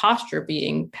get the posture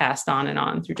being passed on and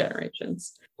on through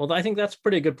generations. Well, I think that's a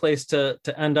pretty good place to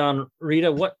end on.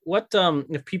 Rita, what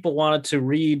if people wanted to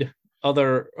read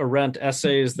other Arendt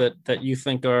essays that you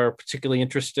think are particularly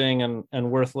interesting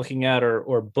and worth looking at,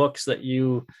 or books that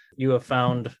you have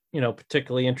found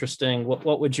particularly interesting,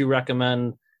 what would you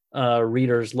recommend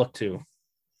readers look to?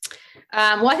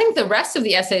 Well, I think the rest of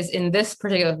the essays in this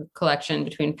particular collection,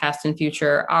 Between Past and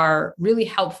Future, are really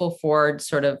helpful for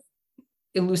sort of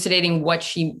elucidating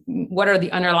what are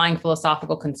the underlying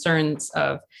philosophical concerns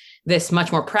of this much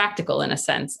more practical, in a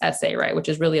sense, essay, right, which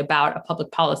is really about a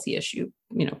public policy issue,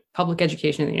 public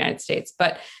education in the United States.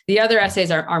 But the other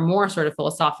essays are more sort of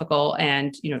philosophical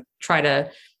and, try to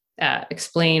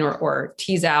explain or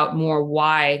tease out more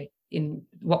why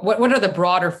what are the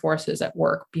broader forces at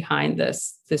work behind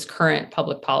this current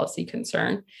public policy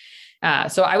concern.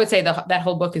 So I would say that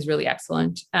whole book is really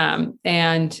excellent.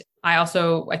 And I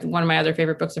think one of my other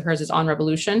favorite books of hers is On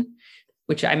Revolution,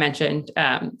 which I mentioned,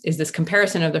 is this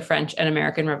comparison of the French and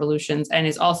American revolutions, and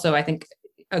is also, I think,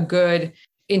 a good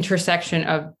intersection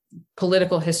of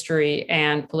political history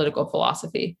and political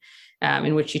philosophy,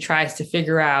 in which she tries to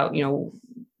figure out,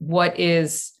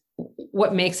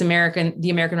 what makes the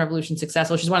American Revolution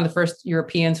successful. She's one of the first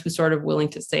Europeans who's sort of willing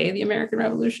to say the American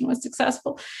Revolution was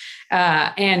successful.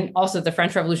 And also the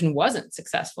French Revolution wasn't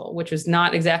successful, which was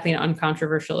not exactly an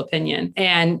uncontroversial opinion.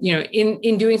 And,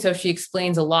 in doing so, she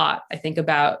explains a lot, I think,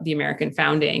 about the American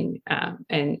founding,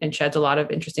 and sheds a lot of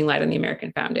interesting light on the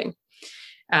American founding.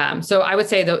 So I would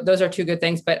say those are two good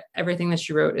things, but everything that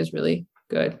she wrote is really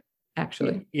good.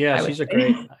 Actually, yeah,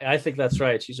 I think that's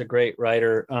right. She's a great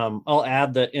writer. I'll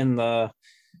add that in the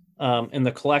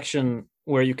collection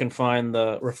where you can find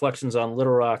the Reflections on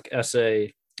Little Rock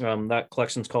essay, that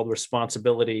collection is called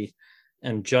Responsibility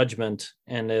and Judgment.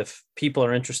 And if people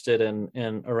are interested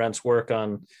in Arendt's work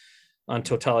on on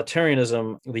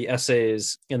totalitarianism. The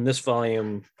essays in this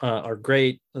volume are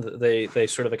great. They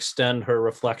sort of extend her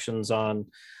reflections on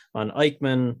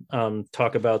Eichmann,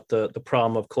 talk about the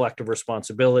problem of collective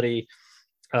responsibility.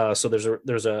 So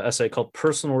there's a essay called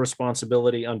Personal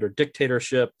Responsibility Under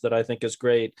Dictatorship that I think is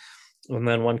great. And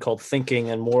then one called Thinking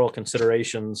and Moral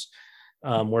Considerations,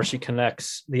 where she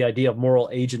connects the idea of moral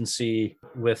agency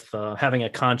with having a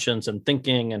conscience and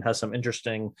thinking, and has some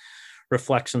interesting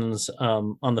reflections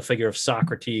on the figure of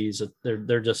Socrates.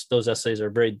 They're just, those essays are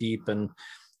very deep,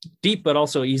 but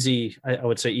also easy. I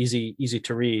would say easy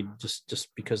to read, just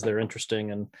because they're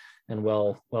interesting and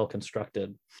well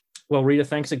constructed. Well, Rita,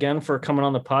 thanks again for coming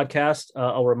on the podcast.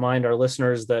 I'll remind our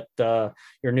listeners that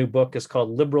your new book is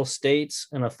called Liberal States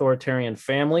and Authoritarian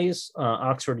Families,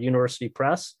 Oxford University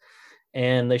Press.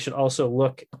 And they should also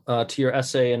look to your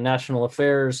essay in National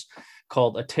Affairs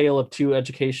called A Tale of Two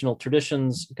Educational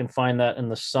Traditions. You can find that in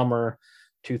the summer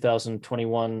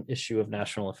 2021 issue of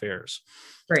National Affairs.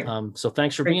 Great. So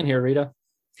thanks for being here, Rita.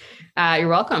 You're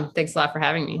welcome. Thanks a lot for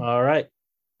having me. All right.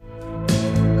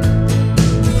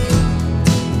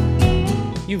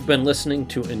 You've been listening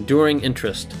to Enduring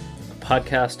Interest, a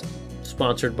podcast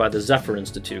sponsored by the Zephyr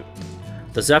Institute.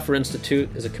 The Zephyr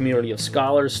Institute is a community of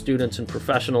scholars, students, and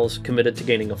professionals committed to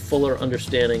gaining a fuller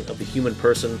understanding of the human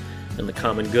person and the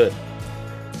common good.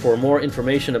 For more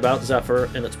information about Zephyr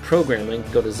and its programming,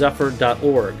 go to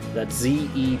zephyr.org. That's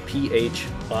ZEPHYR.org.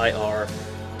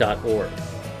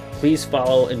 Please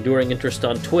follow Enduring Interest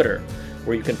on Twitter,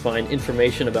 where you can find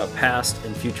information about past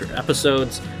and future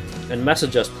episodes, and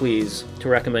message us, please, to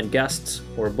recommend guests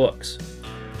or books.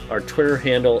 Our Twitter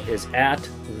handle is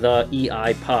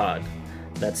 @TheEIPod.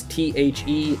 That's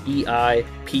TheEIPod.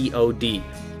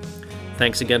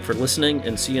 Thanks again for listening,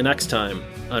 and see you next time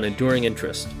on Enduring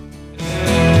Interest.